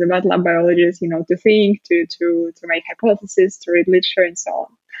position as a wet lab biologist, to think, to make hypotheses, to read literature and so on.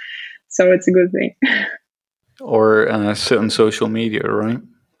 So it's a good thing. Or sit on social media, right?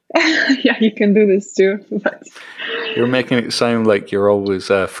 Yeah, you can do this too. But you're making it sound like you're always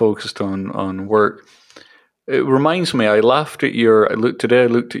focused on work. It reminds me, I looked at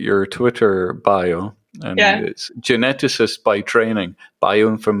your Twitter bio, and it's geneticist by training,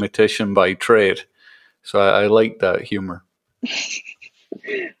 bioinformatician by trade. So I like that humor.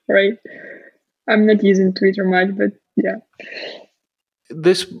 Right. I'm not using Twitter much, but yeah.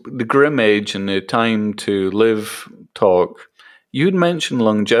 The Grim Age and the Time to Live talk, you'd mentioned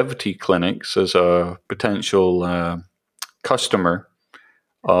longevity clinics as a potential customer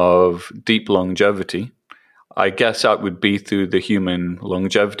of Deep Longevity. I guess that would be through the Human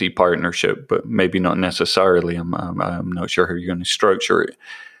Longevity Partnership, but maybe not necessarily. I'm not sure how you're going to structure it.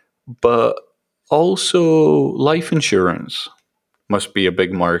 But also life insurance must be a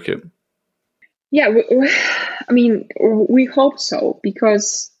big market. Yeah, we hope so,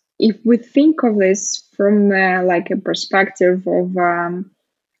 because if we think of this from like a perspective of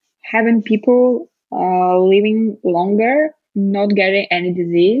having people living longer, not getting any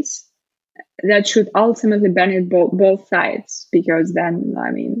disease, that should ultimately benefit both sides, because then,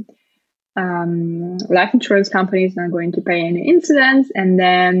 life insurance companies are not going to pay any incidents, and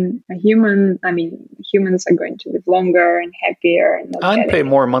then humans are going to live longer and happier and pay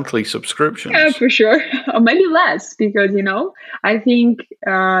more monthly subscriptions. Yeah, for sure. Or maybe less, because I think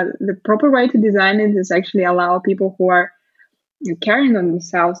the proper way to design it is actually allow people who are caring on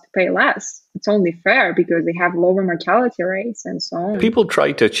themselves to pay less. It's only fair, because they have lower mortality rates and so on. People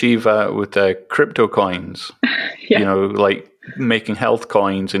try to achieve that with crypto coins. Yeah. Like making health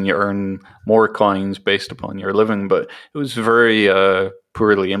coins, and you earn more coins based upon your living, but it was very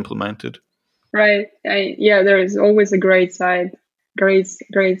poorly implemented. Right. There is always a great side of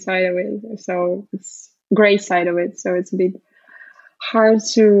it. So it's great side of it. So it's a bit hard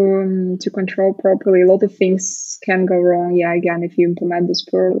to control properly. A lot of things can go wrong. Yeah, again, if you implement this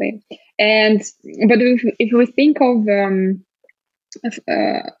poorly. But if we think of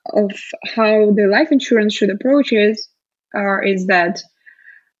how the life insurance should approach it, is that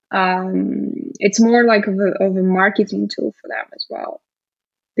it's more like of a marketing tool for them as well.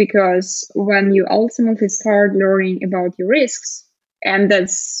 Because when you ultimately start learning about your risks, and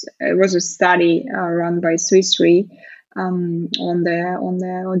it was a study run by Swiss Re on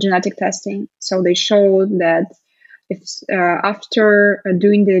the genetic testing. So they showed that if after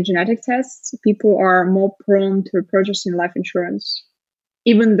doing the genetic tests, people are more prone to purchasing life insurance,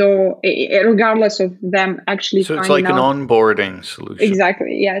 even though regardless of them actually so it's finding like out, an onboarding solution.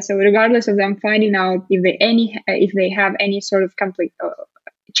 Exactly. Yeah. So regardless of them finding out if they have any sort of conflict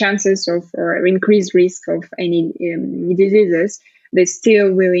chances of or increased risk of any diseases, they're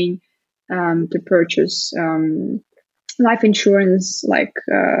still willing to purchase life insurance like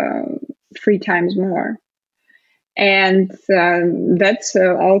 3 times more. And that's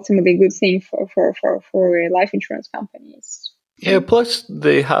ultimately a good thing for life insurance companies. Yeah, plus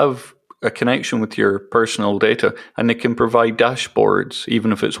they have a connection with your personal data, and they can provide dashboards,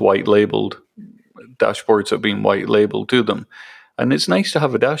 even if it's white labeled. Dashboards have been white labeled to them. And it's nice to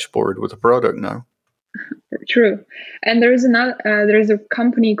have a dashboard with a product now. True. And there's a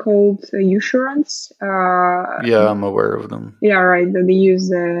company called Usurance. Yeah, I'm aware of them. Yeah, right. They use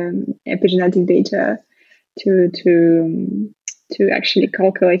epigenetic data to actually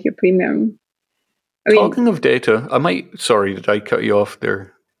calculate your premium. Talking of data, sorry, did I cut you off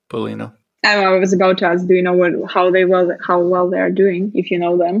there, Polina? I was about to ask, do you know how well they are doing, if you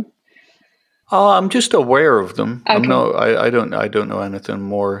know them? I'm just aware of them. Okay. I don't know anything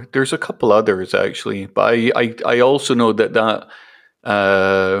more. There's a couple others actually, but I also know that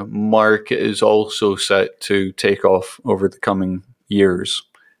market is also set to take off over the coming years.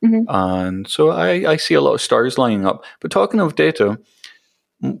 And so I see a lot of stars lining up. But talking of data,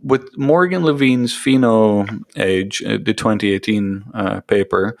 with Morgan Levine's Pheno Age, the 2018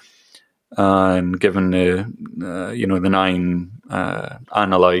 paper, and given the the 9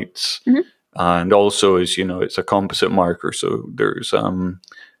 analytes, and also as it's a composite marker, so there's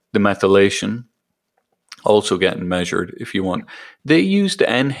the methylation also getting measured if you want. They used the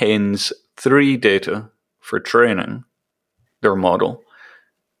NHANES 3 data for training their model.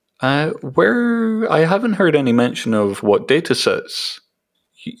 Where I haven't heard any mention of what data sets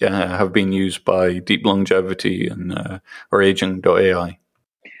have been used by Deep Longevity and or Aging.ai.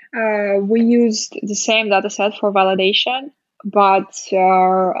 We used the same dataset for validation, but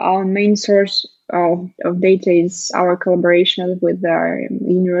our main source of data is our collaboration with our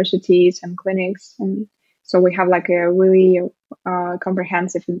universities and clinics. And so we have like a really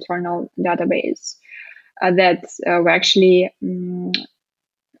comprehensive internal database that we actually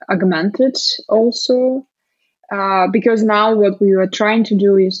augmented also, because now what we are trying to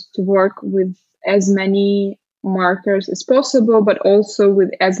do is to work with as many markers as possible, but also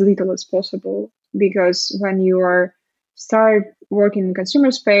with as little as possible. Because when you start working in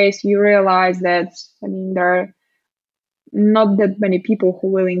consumer space, you realize that there are not that many people who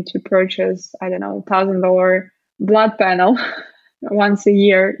are willing to purchase, $1,000 blood panel once a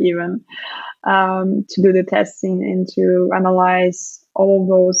year even, to do the testing and to analyze all of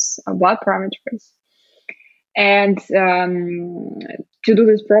those blood parameters. And to do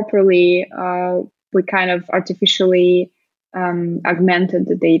this properly, we kind of artificially augmented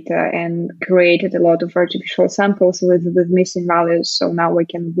the data and created a lot of artificial samples with missing values. So now we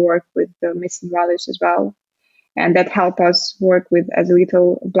can work with the missing values as well. And that helped us work with as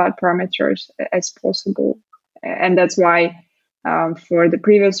little blood parameters as possible. And that's why for the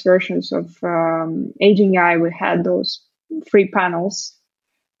previous versions of Aging AI, we had those 3 panels.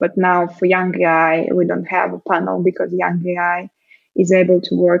 But now for Young AI, we don't have a panel because Young AI is able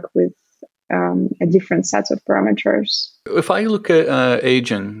to work with a different set of parameters. If I look at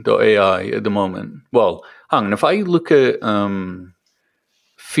Aging.ai at the moment, if I look at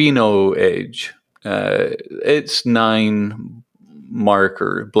Pheno Age, it's 9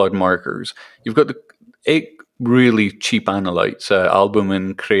 blood markers. You've got the 8 really cheap analytes,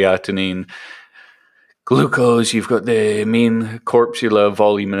 albumin, creatinine, glucose. You've got the mean corpuscular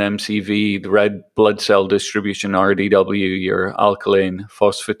volume and MCV, the red blood cell distribution, RDW, your alkaline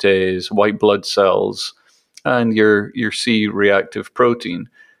phosphatase, white blood cells, and your C-reactive protein.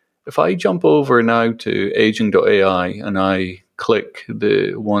 If I jump over now to Aging.ai and I click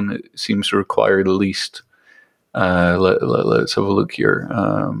the one that seems to require the least, let's have a look here.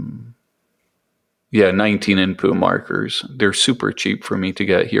 19 input markers. They're super cheap for me to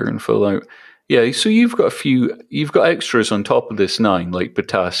get here and fill out. Yeah, so you've got extras on top of this 9, like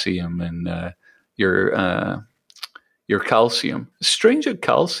potassium and your calcium. Strange that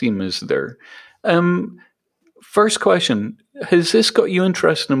calcium is there. First question, has this got you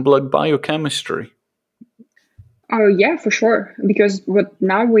interested in blood biochemistry? Oh yeah, for sure. Because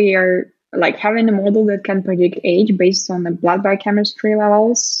now we are like having a model that can predict age based on the blood biochemistry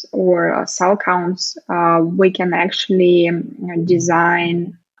levels or cell counts. We can actually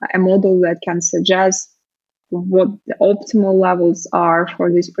design a model that can suggest what the optimal levels are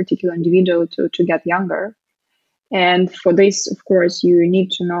for this particular individual to get younger. And for this, of course, you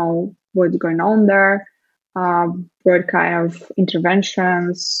need to know what's going on there, what kind of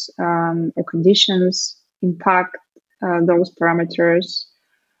interventions or conditions impact those parameters,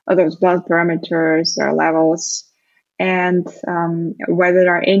 those blood parameters, their levels, and whether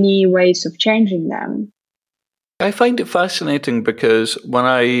there are any ways of changing them. I find it fascinating because when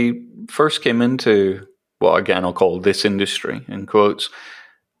I first came into what again I'll call this industry, in quotes,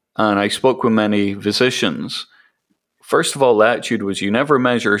 and I spoke with many physicians, first of all, the attitude was you never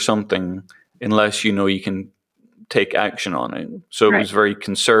measure something unless you know you can take action on it. So it was a very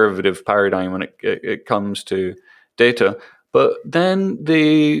conservative paradigm when it comes to data. But then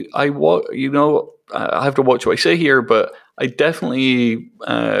I have to watch what I say here, but I definitely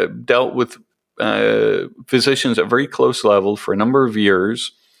dealt with physicians at a very close level for a number of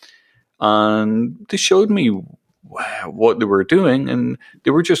years, and they showed me what they were doing, and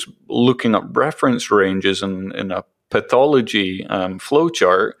they were just looking up reference ranges in a pathology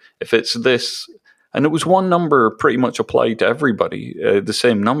flowchart. If it's this, and it was one number pretty much applied to everybody, the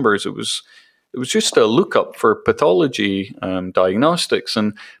same numbers. It was just a lookup for pathology diagnostics,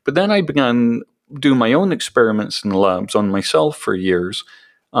 but then I began doing my own experiments in the labs on myself for years.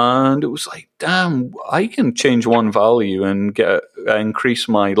 And it was like, damn, I can change one value and increase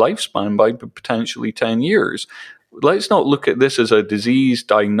my lifespan by potentially 10 years. let's not look at this as a disease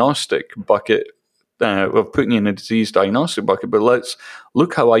diagnostic bucket of putting you in a disease diagnostic bucket, but let's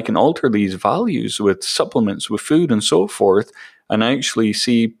look how I can alter these values with supplements, with food, and so forth, and actually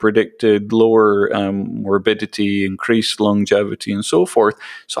see predicted lower morbidity, increased longevity, and so forth.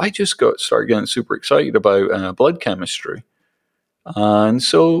 So I just started getting super excited about blood chemistry. And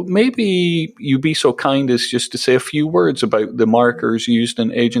so maybe you'd be so kind as just to say a few words about the markers used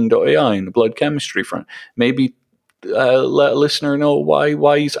in Aging.ai and the blood chemistry front. Maybe let a listener know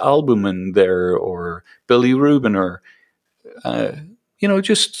why is albumin there, or bilirubin, or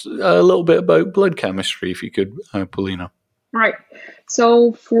just a little bit about blood chemistry, if you could, Polina. Right.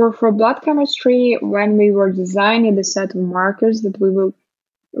 So for blood chemistry, when we were designing the set of markers that we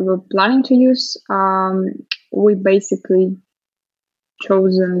were planning to use, we basically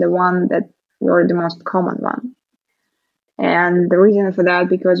chosen the one that were the most common one. And the reason for that,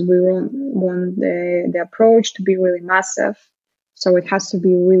 because we want the approach to be really massive. So it has to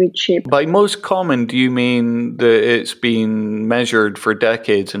be really cheap. By most common, do you mean that it's been measured for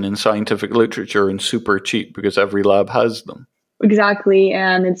decades and in scientific literature and super cheap because every lab has them? Exactly.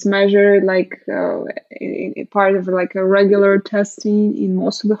 And it's measured like part of like a regular testing in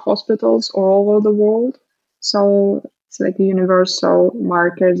most of the hospitals all over the world. So it's like a universal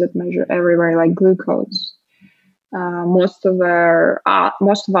markers that measure everywhere, like glucose. Most of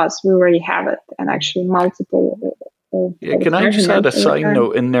us, we already have it, and actually multiple. Can I just add a side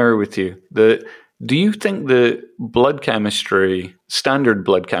note in there with you? Do you think the blood chemistry, standard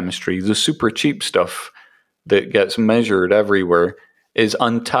blood chemistry, the super cheap stuff that gets measured everywhere, is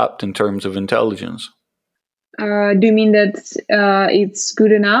untapped in terms of intelligence? Do you mean that it's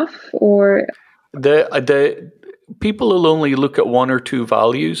good enough, or the people will only look at one or two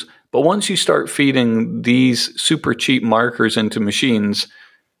values? But once you start feeding these super cheap markers into machines,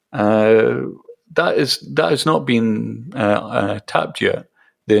 that has not been tapped yet.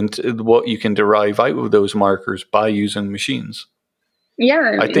 What you can derive out of those markers by using machines.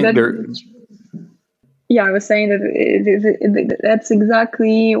 Yeah, I think they're. Yeah, I was saying that that's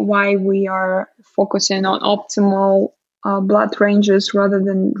exactly why we are focusing on optimal blood ranges rather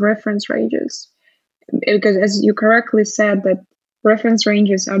than reference ranges, because as you correctly said, that reference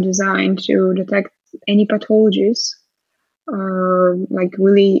ranges are designed to detect any pathologies or like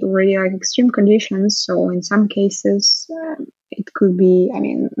really like extreme conditions. So in some cases, it could be,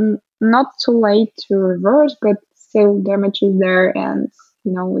 not too late to reverse, but still damage is there, and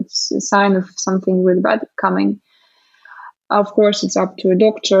it's a sign of something really bad coming. Of course, it's up to a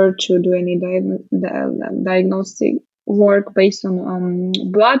doctor to do any diagnostic work based on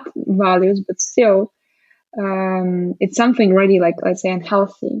blood values, but still, it's something really like, let's say,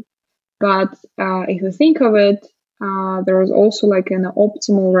 unhealthy. But if you think of it, there is also like an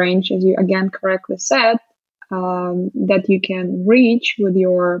optimal range, as you again correctly said, that you can reach with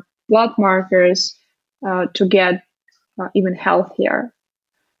your blood markers to get even healthier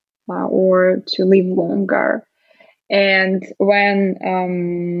or to live longer. And when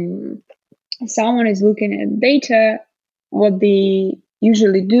someone is looking at data, what they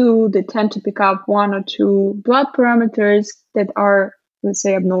usually do, they tend to pick up one or two blood parameters that are, let's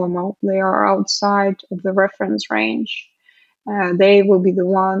say, abnormal. They are outside of the reference range. They will be the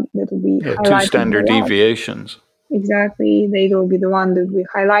one that will be highlighted. 2 standard deviations. Exactly. They will be the one that will be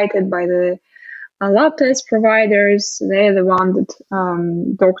highlighted by the lab test providers. They're the one that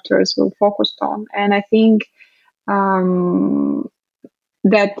doctors will focus on. And I think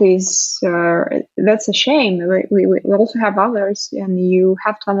that's a shame. We also have others, and you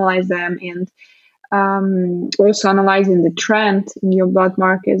have to analyze them, and also analyzing the trend in your blood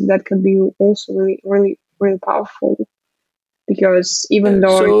markers, that can be also really, really, really powerful. Because even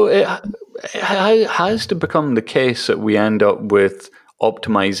though so it has to become the case that we end up with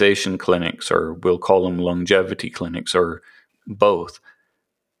optimization clinics, or we'll call them longevity clinics, or both.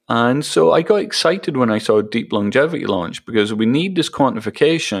 And so I got excited when I saw Deep Longevity launch, because we need this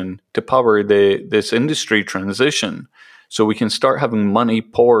quantification to power this industry transition, so we can start having money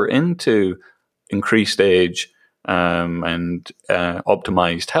pour into increased age and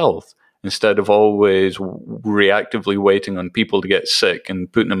optimized health, instead of always reactively waiting on people to get sick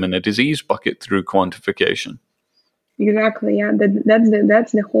and putting them in a disease bucket through quantification. Exactly, yeah,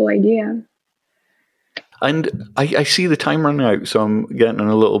 that's the whole idea. And I see the time running out, so I'm getting in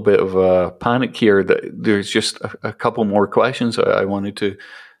a little bit of a panic here that there's just a couple more questions I wanted to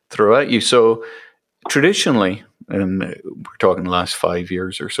throw at you. So traditionally, and we're talking the last 5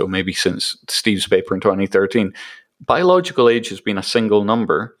 years or so, maybe since Steve's paper in 2013, biological age has been a single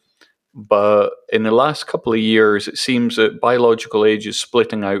number. But in the last couple of years, it seems that biological age is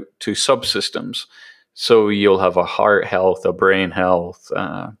splitting out to subsystems. So you'll have a heart health, a brain health,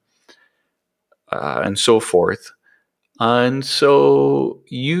 and so forth. And so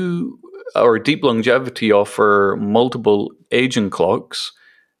you or Deep Longevity offer multiple aging clocks.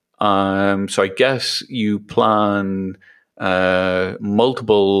 So I guess you plan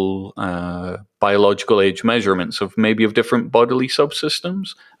multiple biological age measurements of different bodily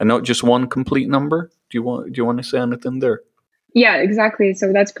subsystems, and not just one complete number. Do you want to say anything there? Yeah, exactly.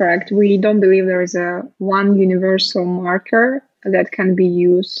 So that's correct. We don't believe there is a one universal marker that can be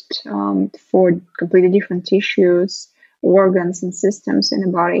used for completely different tissues, organs, and systems in the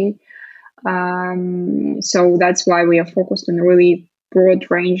body. So that's why we are focused on a really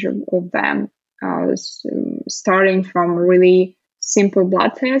broad range of them, starting from really simple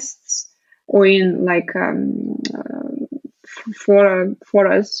blood tests or in like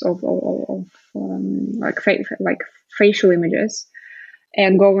photos of facial images,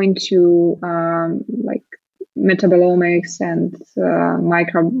 and going to like metabolomics and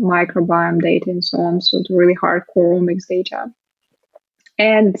microbiome data and so on, so to really hardcore omics data.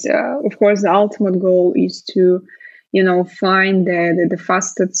 And of course, the ultimate goal is to, find the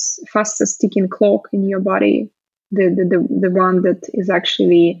fastest ticking clock in your body, the one that is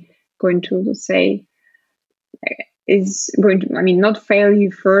actually going to, let's say, is going to, not fail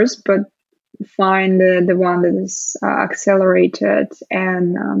you first, but find the one that is accelerated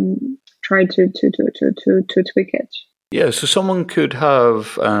and try to tweak it. Yeah, so someone could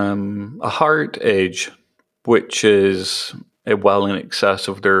have a heart age, which is well in excess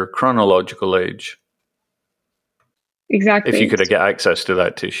of their chronological age. Exactly. If you could get access to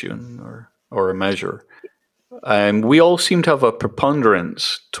that tissue or a measure. We all seem to have a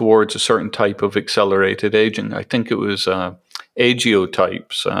preponderance towards a certain type of accelerated aging. I think it was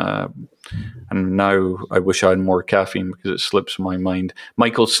agiotypes. And now I wish I had more caffeine because it slips my mind.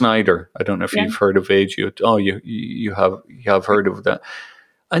 Michael Snyder. I don't know if you've heard of agio. Oh, you have heard of that.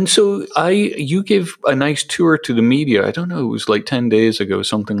 And so you gave a nice tour to the media. I don't know, it was like 10 days ago,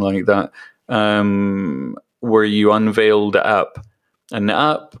 something like that, where you unveiled the app. And the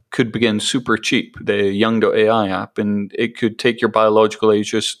app could begin super cheap, the Young.ai app, and it could take your biological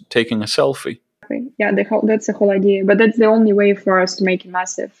age just taking a selfie. Yeah, that's the whole idea. But that's the only way for us to make it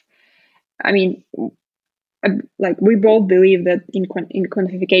massive. We both believe that in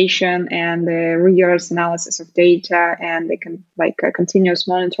quantification and the rigorous analysis of data and continuous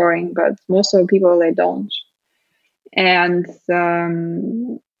monitoring, but most of the people, they don't. And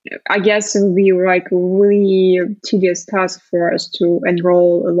I guess it would be like a really tedious task for us to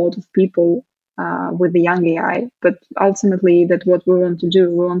enroll a lot of people with the Young AI. But ultimately, that's what we want to do.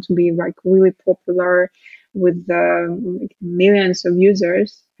 We want to be like really popular with millions of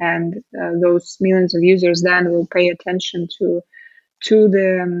users, and those millions of users then will pay attention to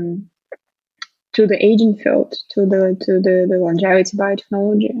the aging field, to the longevity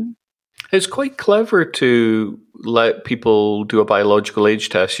biotechnology. It's quite clever to let people do a biological age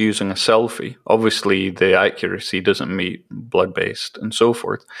test using a selfie. Obviously, the accuracy doesn't meet blood-based and so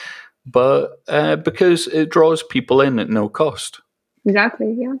forth, but because it draws people in at no cost.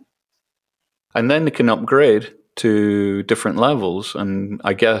 Exactly, yeah. And then they can upgrade to different levels. And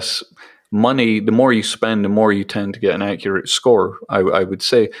I guess money, the more you spend, the more you tend to get an accurate score, I would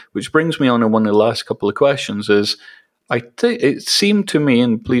say. Which brings me on to one of the last couple of questions is, it seemed to me,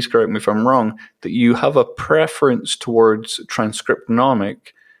 and please correct me if I'm wrong, that you have a preference towards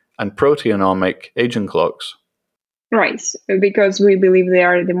transcriptomic and proteomic aging clocks. Right, because we believe they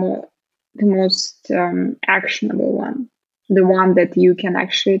are the most actionable one, the one that you can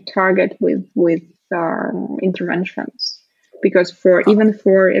actually target with interventions. Because even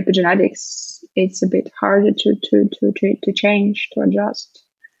for epigenetics, it's a bit harder to change, to adjust.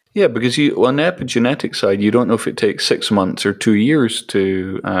 Yeah, because on the epigenetic side, you don't know if it takes 6 months or 2 years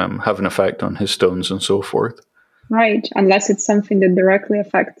to have an effect on histones and so forth. Right, unless it's something that directly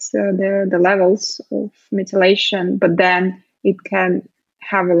affects the levels of methylation, but then it can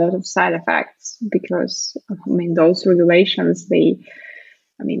have a lot of side effects because, those regulations, they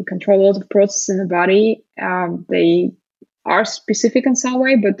control a lot of processes in the body. They are specific in some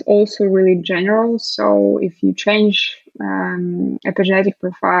way, but also really general. So if you change epigenetic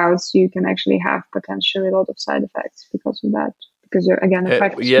profiles, you can actually have potentially a lot of side effects because of that. Because again,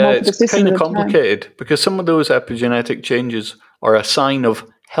 affects multiple systems. It's kind of complicated because some of those epigenetic changes are a sign of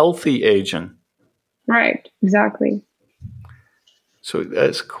healthy aging. Right, exactly. So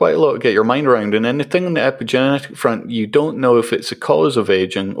it's quite a lot to get your mind around. And then the thing on the epigenetic front, you don't know if it's a cause of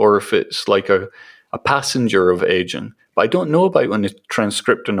aging or if it's like a passenger of aging. But I don't know about on the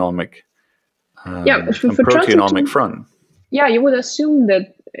transcriptomic and proteomic front. Yeah, you would assume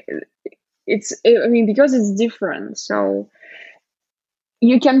that I mean, because it's different, so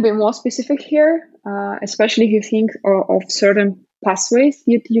you can be more specific here, especially if you think of certain pathways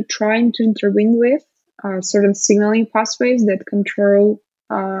you're trying to intervene with, certain signaling pathways that control.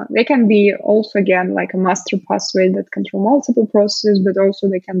 They can be also, again, like a master pathway that control multiple processes, but also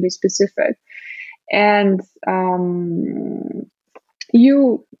they can be specific. And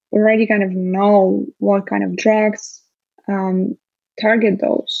you already kind of know what kind of drugs target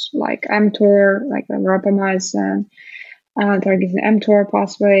those, like mTOR, like the rapamycin, targets the mTOR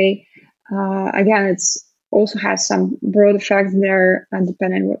pathway. Again, it's also has some broad effects there,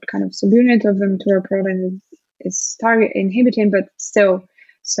 depending on what kind of subunit of the mTOR protein is target inhibiting, but still,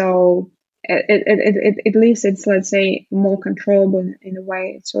 so at least it's, let's say, more controllable in a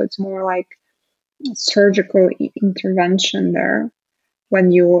way. So it's more like surgical intervention there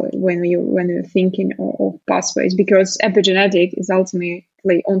when you're thinking of pathways, because epigenetic is ultimately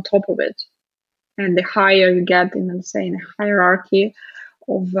on top of it. And the higher you get in, let's say, in a hierarchy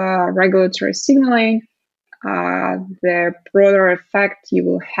of regulatory signaling, the broader effect you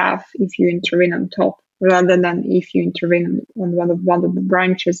will have if you intervene on top, rather than if you intervene on one of the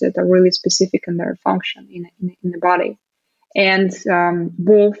branches that are really specific in their function in the body. And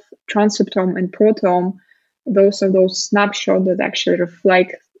both transcriptome and proteome, those are those snapshots that actually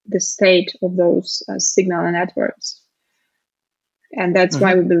reflect the state of those signal networks. And that's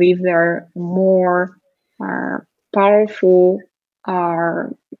why we believe they're more powerful,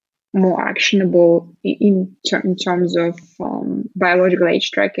 are more actionable in terms of biological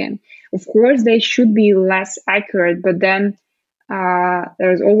age tracking. Of course, they should be less accurate, but then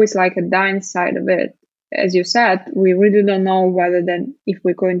there's always like a downside of it. As you said, we really don't know whether then if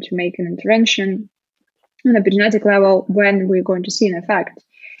we're going to make an intervention on a genetic level, when we're going to see an effect.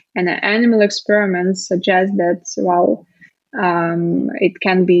 And animal experiments suggest that, well, it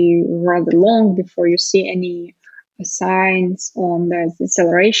can be rather long before you see any signs on the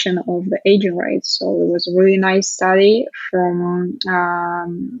acceleration of the aging rate. So there was a really nice study from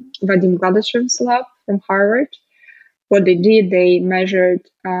Vadim Gladashev's lab from Harvard. What they did, they measured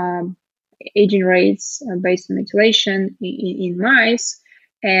aging rates based on methylation in mice,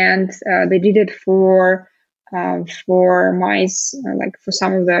 and they did it for mice, like for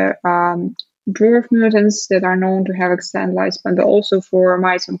some of the dwarf mutants that are known to have extended lifespan, but also for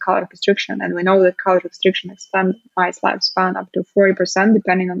mice on caloric restriction. And we know that caloric restriction extends mice lifespan up to 40%,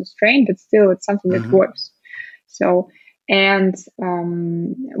 depending on the strain, but still it's something that works. So, and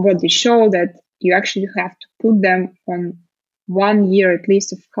what they show that you actually have to put them on 1 year at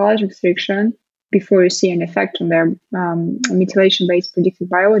least of caloric restriction before you see an effect on their methylation-based predicted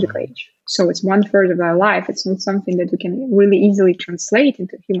biological age. So it's 1/3 of their life. It's not something that we can really easily translate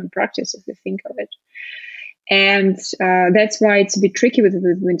into human practice if we think of it. And that's why it's a bit tricky with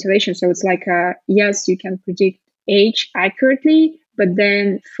methylation. So it's like, yes, you can predict age accurately, but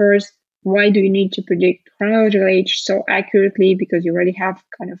then first, why do you need to predict chronological age so accurately? Because you already have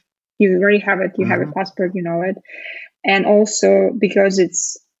it, you have a passport, you know it. And also because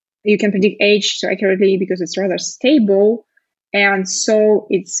you can predict age so accurately because it's rather stable, and so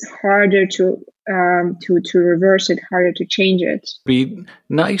it's harder to reverse it, harder to change it. Be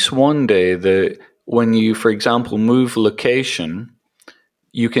nice one day that when you, for example, move location,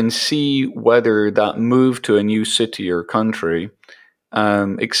 you can see whether that move to a new city or country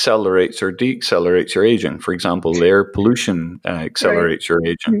accelerates or deaccelerates your aging. For example, the air pollution accelerates your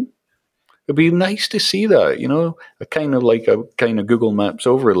aging. It'd be nice to see that, a kind of Google Maps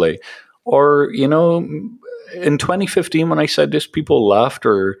overlay. Or, in 2015, when I said this, people laughed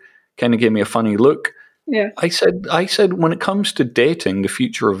or kind of gave me a funny look. Yeah. I said, when it comes to dating, the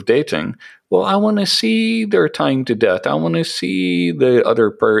future of dating, well, I want to see their time to death. I want to see the other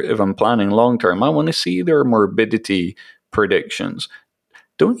part, if I'm planning long term, I want to see their morbidity predictions.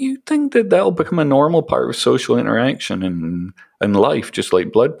 Don't you think that that'll become a normal part of social interaction in life, just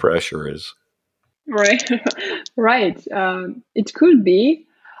like blood pressure is? Right. Right. It could be.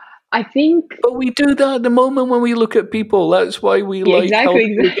 I think. But we do that at the moment when we look at people. That's why we like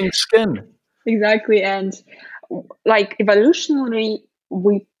healthy-looking skin. Exactly. And like evolutionarily,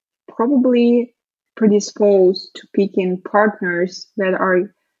 we probably predisposed to picking partners that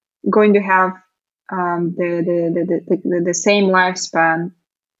are going to have the same lifespan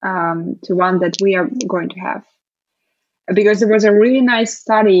to one that we are going to have. Because there was a really nice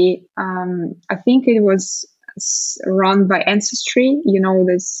study, I think it was run by Ancestry,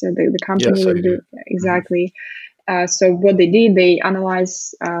 this the company. Yes, I do. Exactly. So what they did, they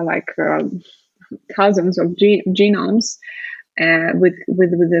analyzed thousands of genomes with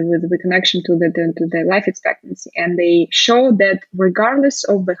the connection to the life expectancy, and they show that regardless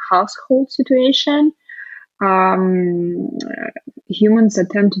of the household situation, humans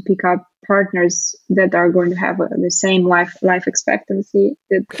attempt to pick up partners that are going to have the same life expectancy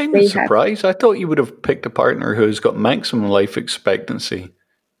that I'm they surprised. I thought you would have picked a partner who's got maximum life expectancy.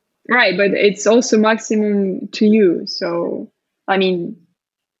 Right, but it's also maximum to you. So, I mean,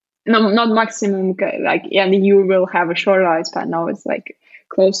 no, not maximum, like, yeah, you will have a short lifespan. No, it's like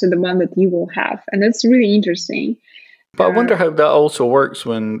close to the one that you will have. And that's really interesting. But I wonder how that also works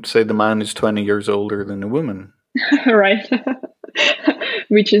when, say, the man is 20 years older than the woman. Right.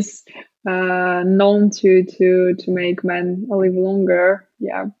 Which is known to make men live longer.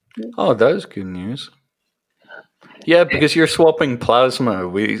 Yeah. Oh, that is good news. Yeah, because you're swapping plasma.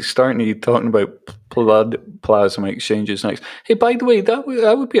 We started talking about blood plasma exchanges next. Hey, by the way, that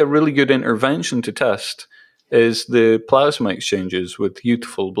would be a really good intervention to test, is the plasma exchanges with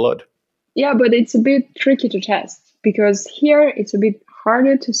youthful blood. Yeah, but it's a bit tricky to test because here it's a bit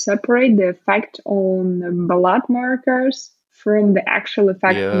harder to separate the effect on blood markers from the actual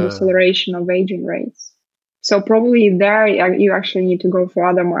effect on the acceleration of aging rates. So probably there you actually need to go for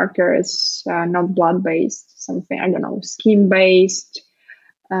other markers, not blood-based, something, I don't know, skin-based,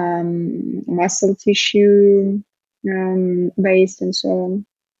 muscle tissue based, and so on.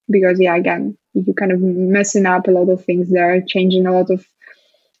 Because, yeah, again, you're kind of messing up a lot of things there, changing a lot of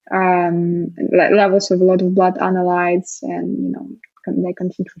levels of a lot of blood analytes and, the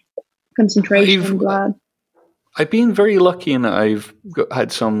concentration in blood. I've been very lucky in that I've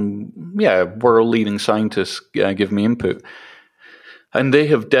had some, world-leading scientists give me input. And they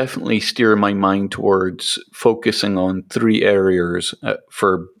have definitely steered my mind towards focusing on 3 areas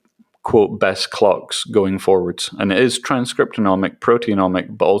for, quote, best clocks going forwards. And it is transcriptomic,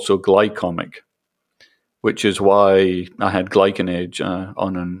 proteomic, but also glycomic, which is why I had GlycanAge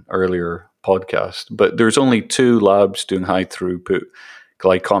on an earlier podcast. But there's only 2 labs doing high-throughput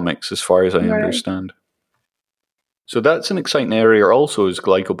glycomics, as far as I understand. So that's an exciting area also, is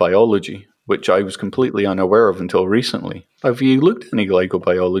glycobiology, which I was completely unaware of until recently. Have you looked at any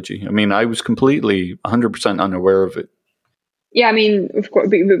glycobiology? I mean, I was completely 100% unaware of it. Yeah, I mean, of course,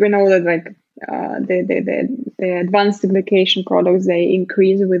 we know that like the advanced glycation products, they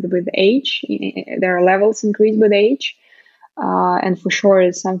increase with age. Their levels increase with age, and for sure,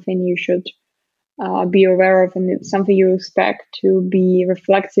 it's something you should be aware of, and it's something you expect to be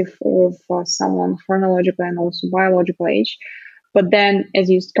reflective of someone chronological and also biological age. But then, as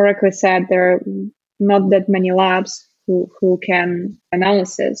you correctly said, there are not that many labs who can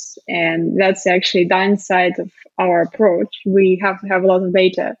analysis, and that's actually downside of our approach. We have to have a lot of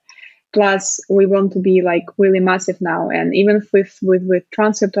data. Plus, we want to be like really massive now, and even with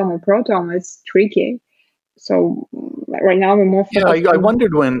transcriptome or proteome, it's tricky. So right now we're more focused. I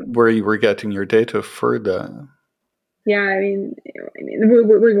wondered where you were getting your data for that. Yeah, I mean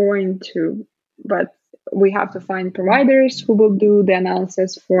we're going to, but we have to find providers who will do the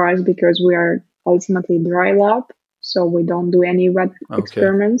analysis for us because we are ultimately dry lab, so we don't do any wet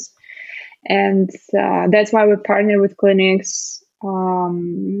experiments, and that's why we partner with clinics.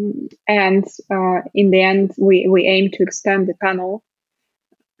 And in the end, we aim to extend the panel.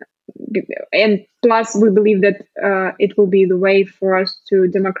 And plus, we believe that it will be the way for us to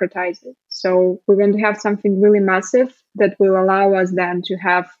democratize it. So we want to have something really massive that will allow us then to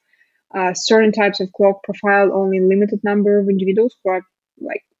have certain types of clock profile only limited number of individuals who are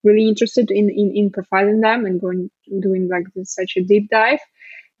like really interested in profiling them and doing like such a deep dive.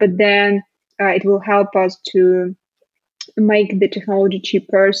 But then it will help us to make the technology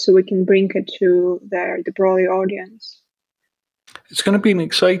cheaper so we can bring it to the broader audience. It's going to be an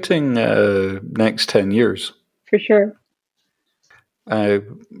exciting next 10 years. For sure.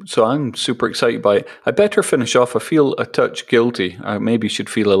 So I'm super excited by it. I better finish off. I feel a touch guilty. I maybe should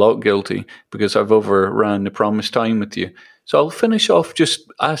feel a lot guilty because I've overran the promised time with you. So I'll finish off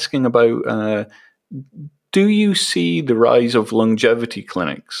just asking about, do you see the rise of longevity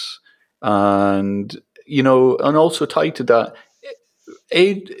clinics? And, and also tied to that,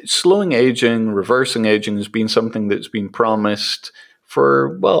 slowing aging, reversing aging has been something that's been promised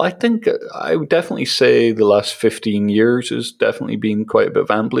for, I think I would definitely say the last 15 years has definitely been quite a bit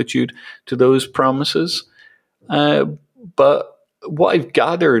of amplitude to those promises. But what I've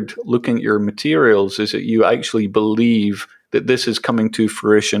gathered looking at your materials is that you actually believe that this is coming to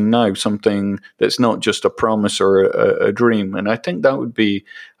fruition now, something that's not just a promise or a dream. And I think that would be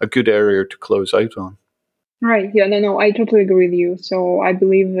a good area to close out on. Right. Yeah, no, I totally agree with you. So I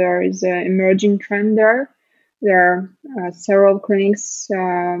believe there is an emerging trend there There are several clinics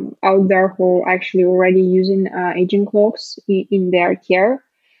out there who are actually already using aging clocks in their care.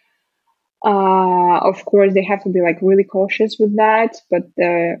 Of course, they have to be like really cautious with that, but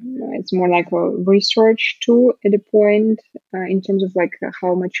it's more like a research tool at the point in terms of like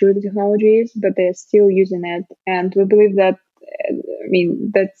how mature the technology is. But they're still using it, and we believe that. I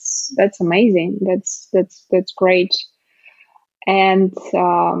mean, that's amazing. That's great, and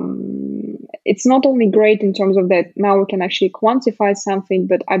it's not only great in terms of that now we can actually quantify something,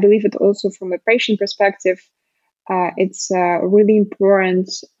 but I believe it also from a patient perspective. It's a really important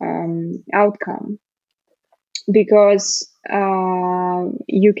outcome because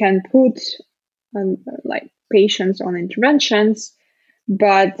you can put like patients on interventions,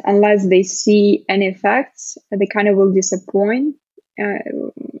 but unless they see any effects, they kind of will disappoint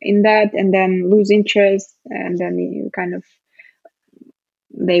in that and then lose interest, and then you kind of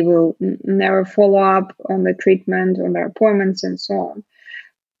they will never follow up on the treatment, on their appointments, and so on.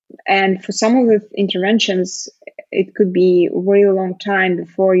 And for some of the interventions, it could be a really long time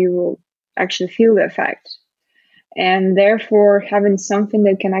before you will actually feel the effect. And therefore, having something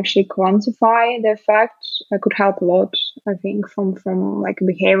that can actually quantify the effect could help a lot, I think, from like a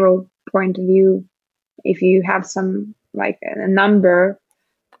behavioral point of view. If you have some like a number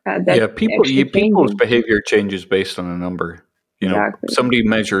that people's behavior changes based on a number. Exactly. Somebody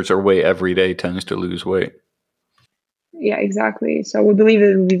measures their weight every day tends to lose weight. Yeah, exactly. So we believe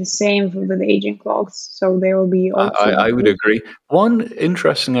it will be the same for the aging clocks. So there will be also. I would agree. One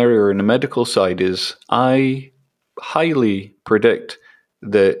interesting area in the medical side is I highly predict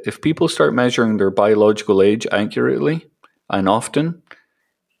that if people start measuring their biological age accurately and often,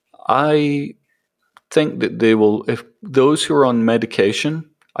 I think that they will, if those who are on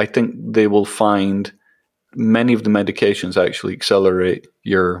medication, I think they will find many of the medications actually accelerate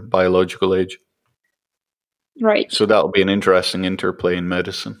your biological age. Right. So that'll be an interesting interplay in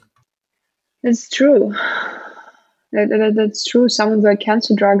medicine. That's true. That's true. Some of the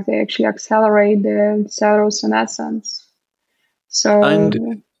cancer drugs, they actually accelerate the cellular senescence. Sorry,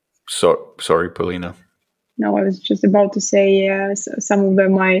 Polina. No, I was just about to say some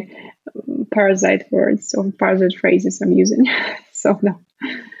of my parasite words or parasite phrases I'm using. So no.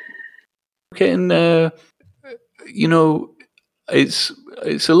 Okay, and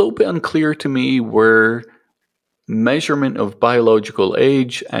it's a little bit unclear to me where measurement of biological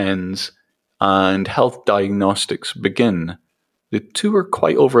age ends and health diagnostics begin. The two are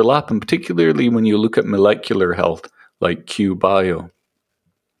quite overlapping, particularly when you look at molecular health like QBio.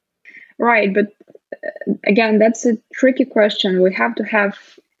 Right, but again, that's a tricky question. We have to have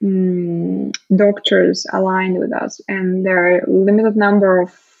doctors aligned with us, and there are a limited number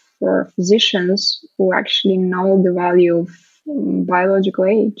of physicians who actually know the value of biological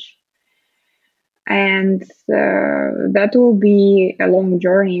age. And that will be a long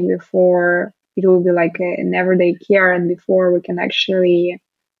journey before it will be like an everyday care and before we can actually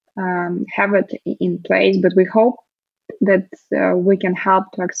have it in place. But we hope that we can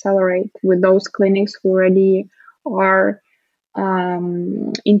help to accelerate with those clinics who already are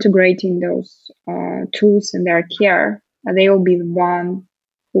integrating those tools in their care. They will be the one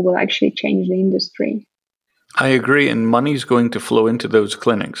who will actually change the industry. I agree, and money's going to flow into those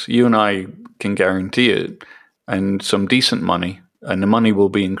clinics. You and I can guarantee it, and some decent money, and the money will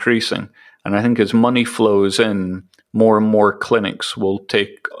be increasing. And I think as money flows in, more and more clinics will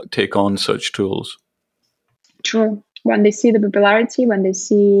take on such tools. True. When they see the popularity, when they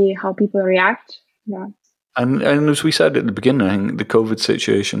see how people react, yeah. And as we said at the beginning, I think the COVID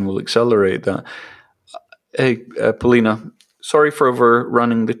situation will accelerate that. Hey, Polina, sorry for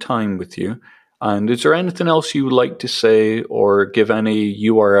overrunning the time with you. And is there anything else you would like to say or give any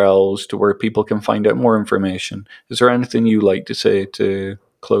URLs to where people can find out more information? Is there anything you like to say to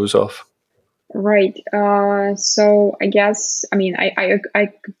close off? Right. So I guess, I mean, I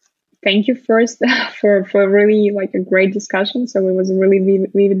thank you first for really like a great discussion. So it was a really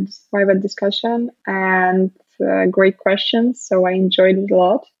vivid discussion and great questions. So I enjoyed it a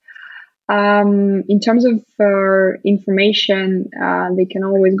lot. In terms of information, they can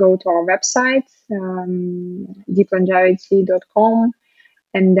always go to our website, deeplongevity.com,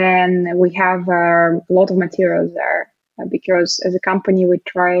 and then we have a lot of materials there because as a company we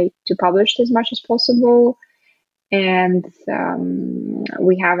try to publish as much as possible, and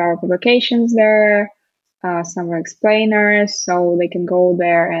we have our publications there, some explainers, so they can go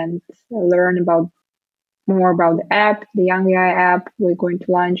there and learn more about the app, the Young AI app. We're going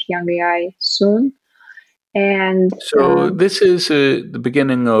to launch Young AI soon. And so this is the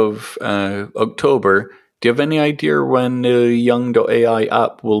beginning of October. Do you have any idea when the Young.ai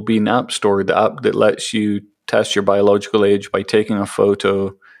app will be in App Store, the app that lets you test your biological age by taking a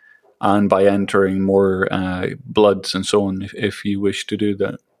photo and by entering more bloods and so on, if you wish to do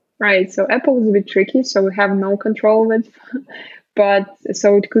that. Right. So Apple is a bit tricky, so we have no control of it. But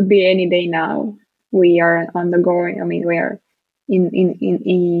so it could be any day now. We are undergoing. I mean, we are in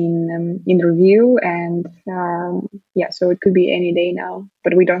review, and so it could be any day now.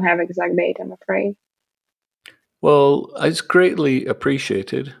 But we don't have exact date, I'm afraid. Well, it's greatly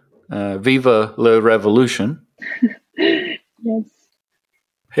appreciated. Viva la revolution! Yes.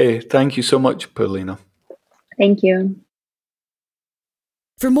 Hey, thank you so much, Paulina. Thank you.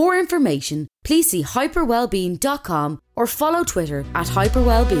 For more information, please see hyperwellbeing.com or follow Twitter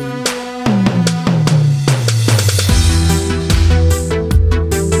 @hyperwellbeing.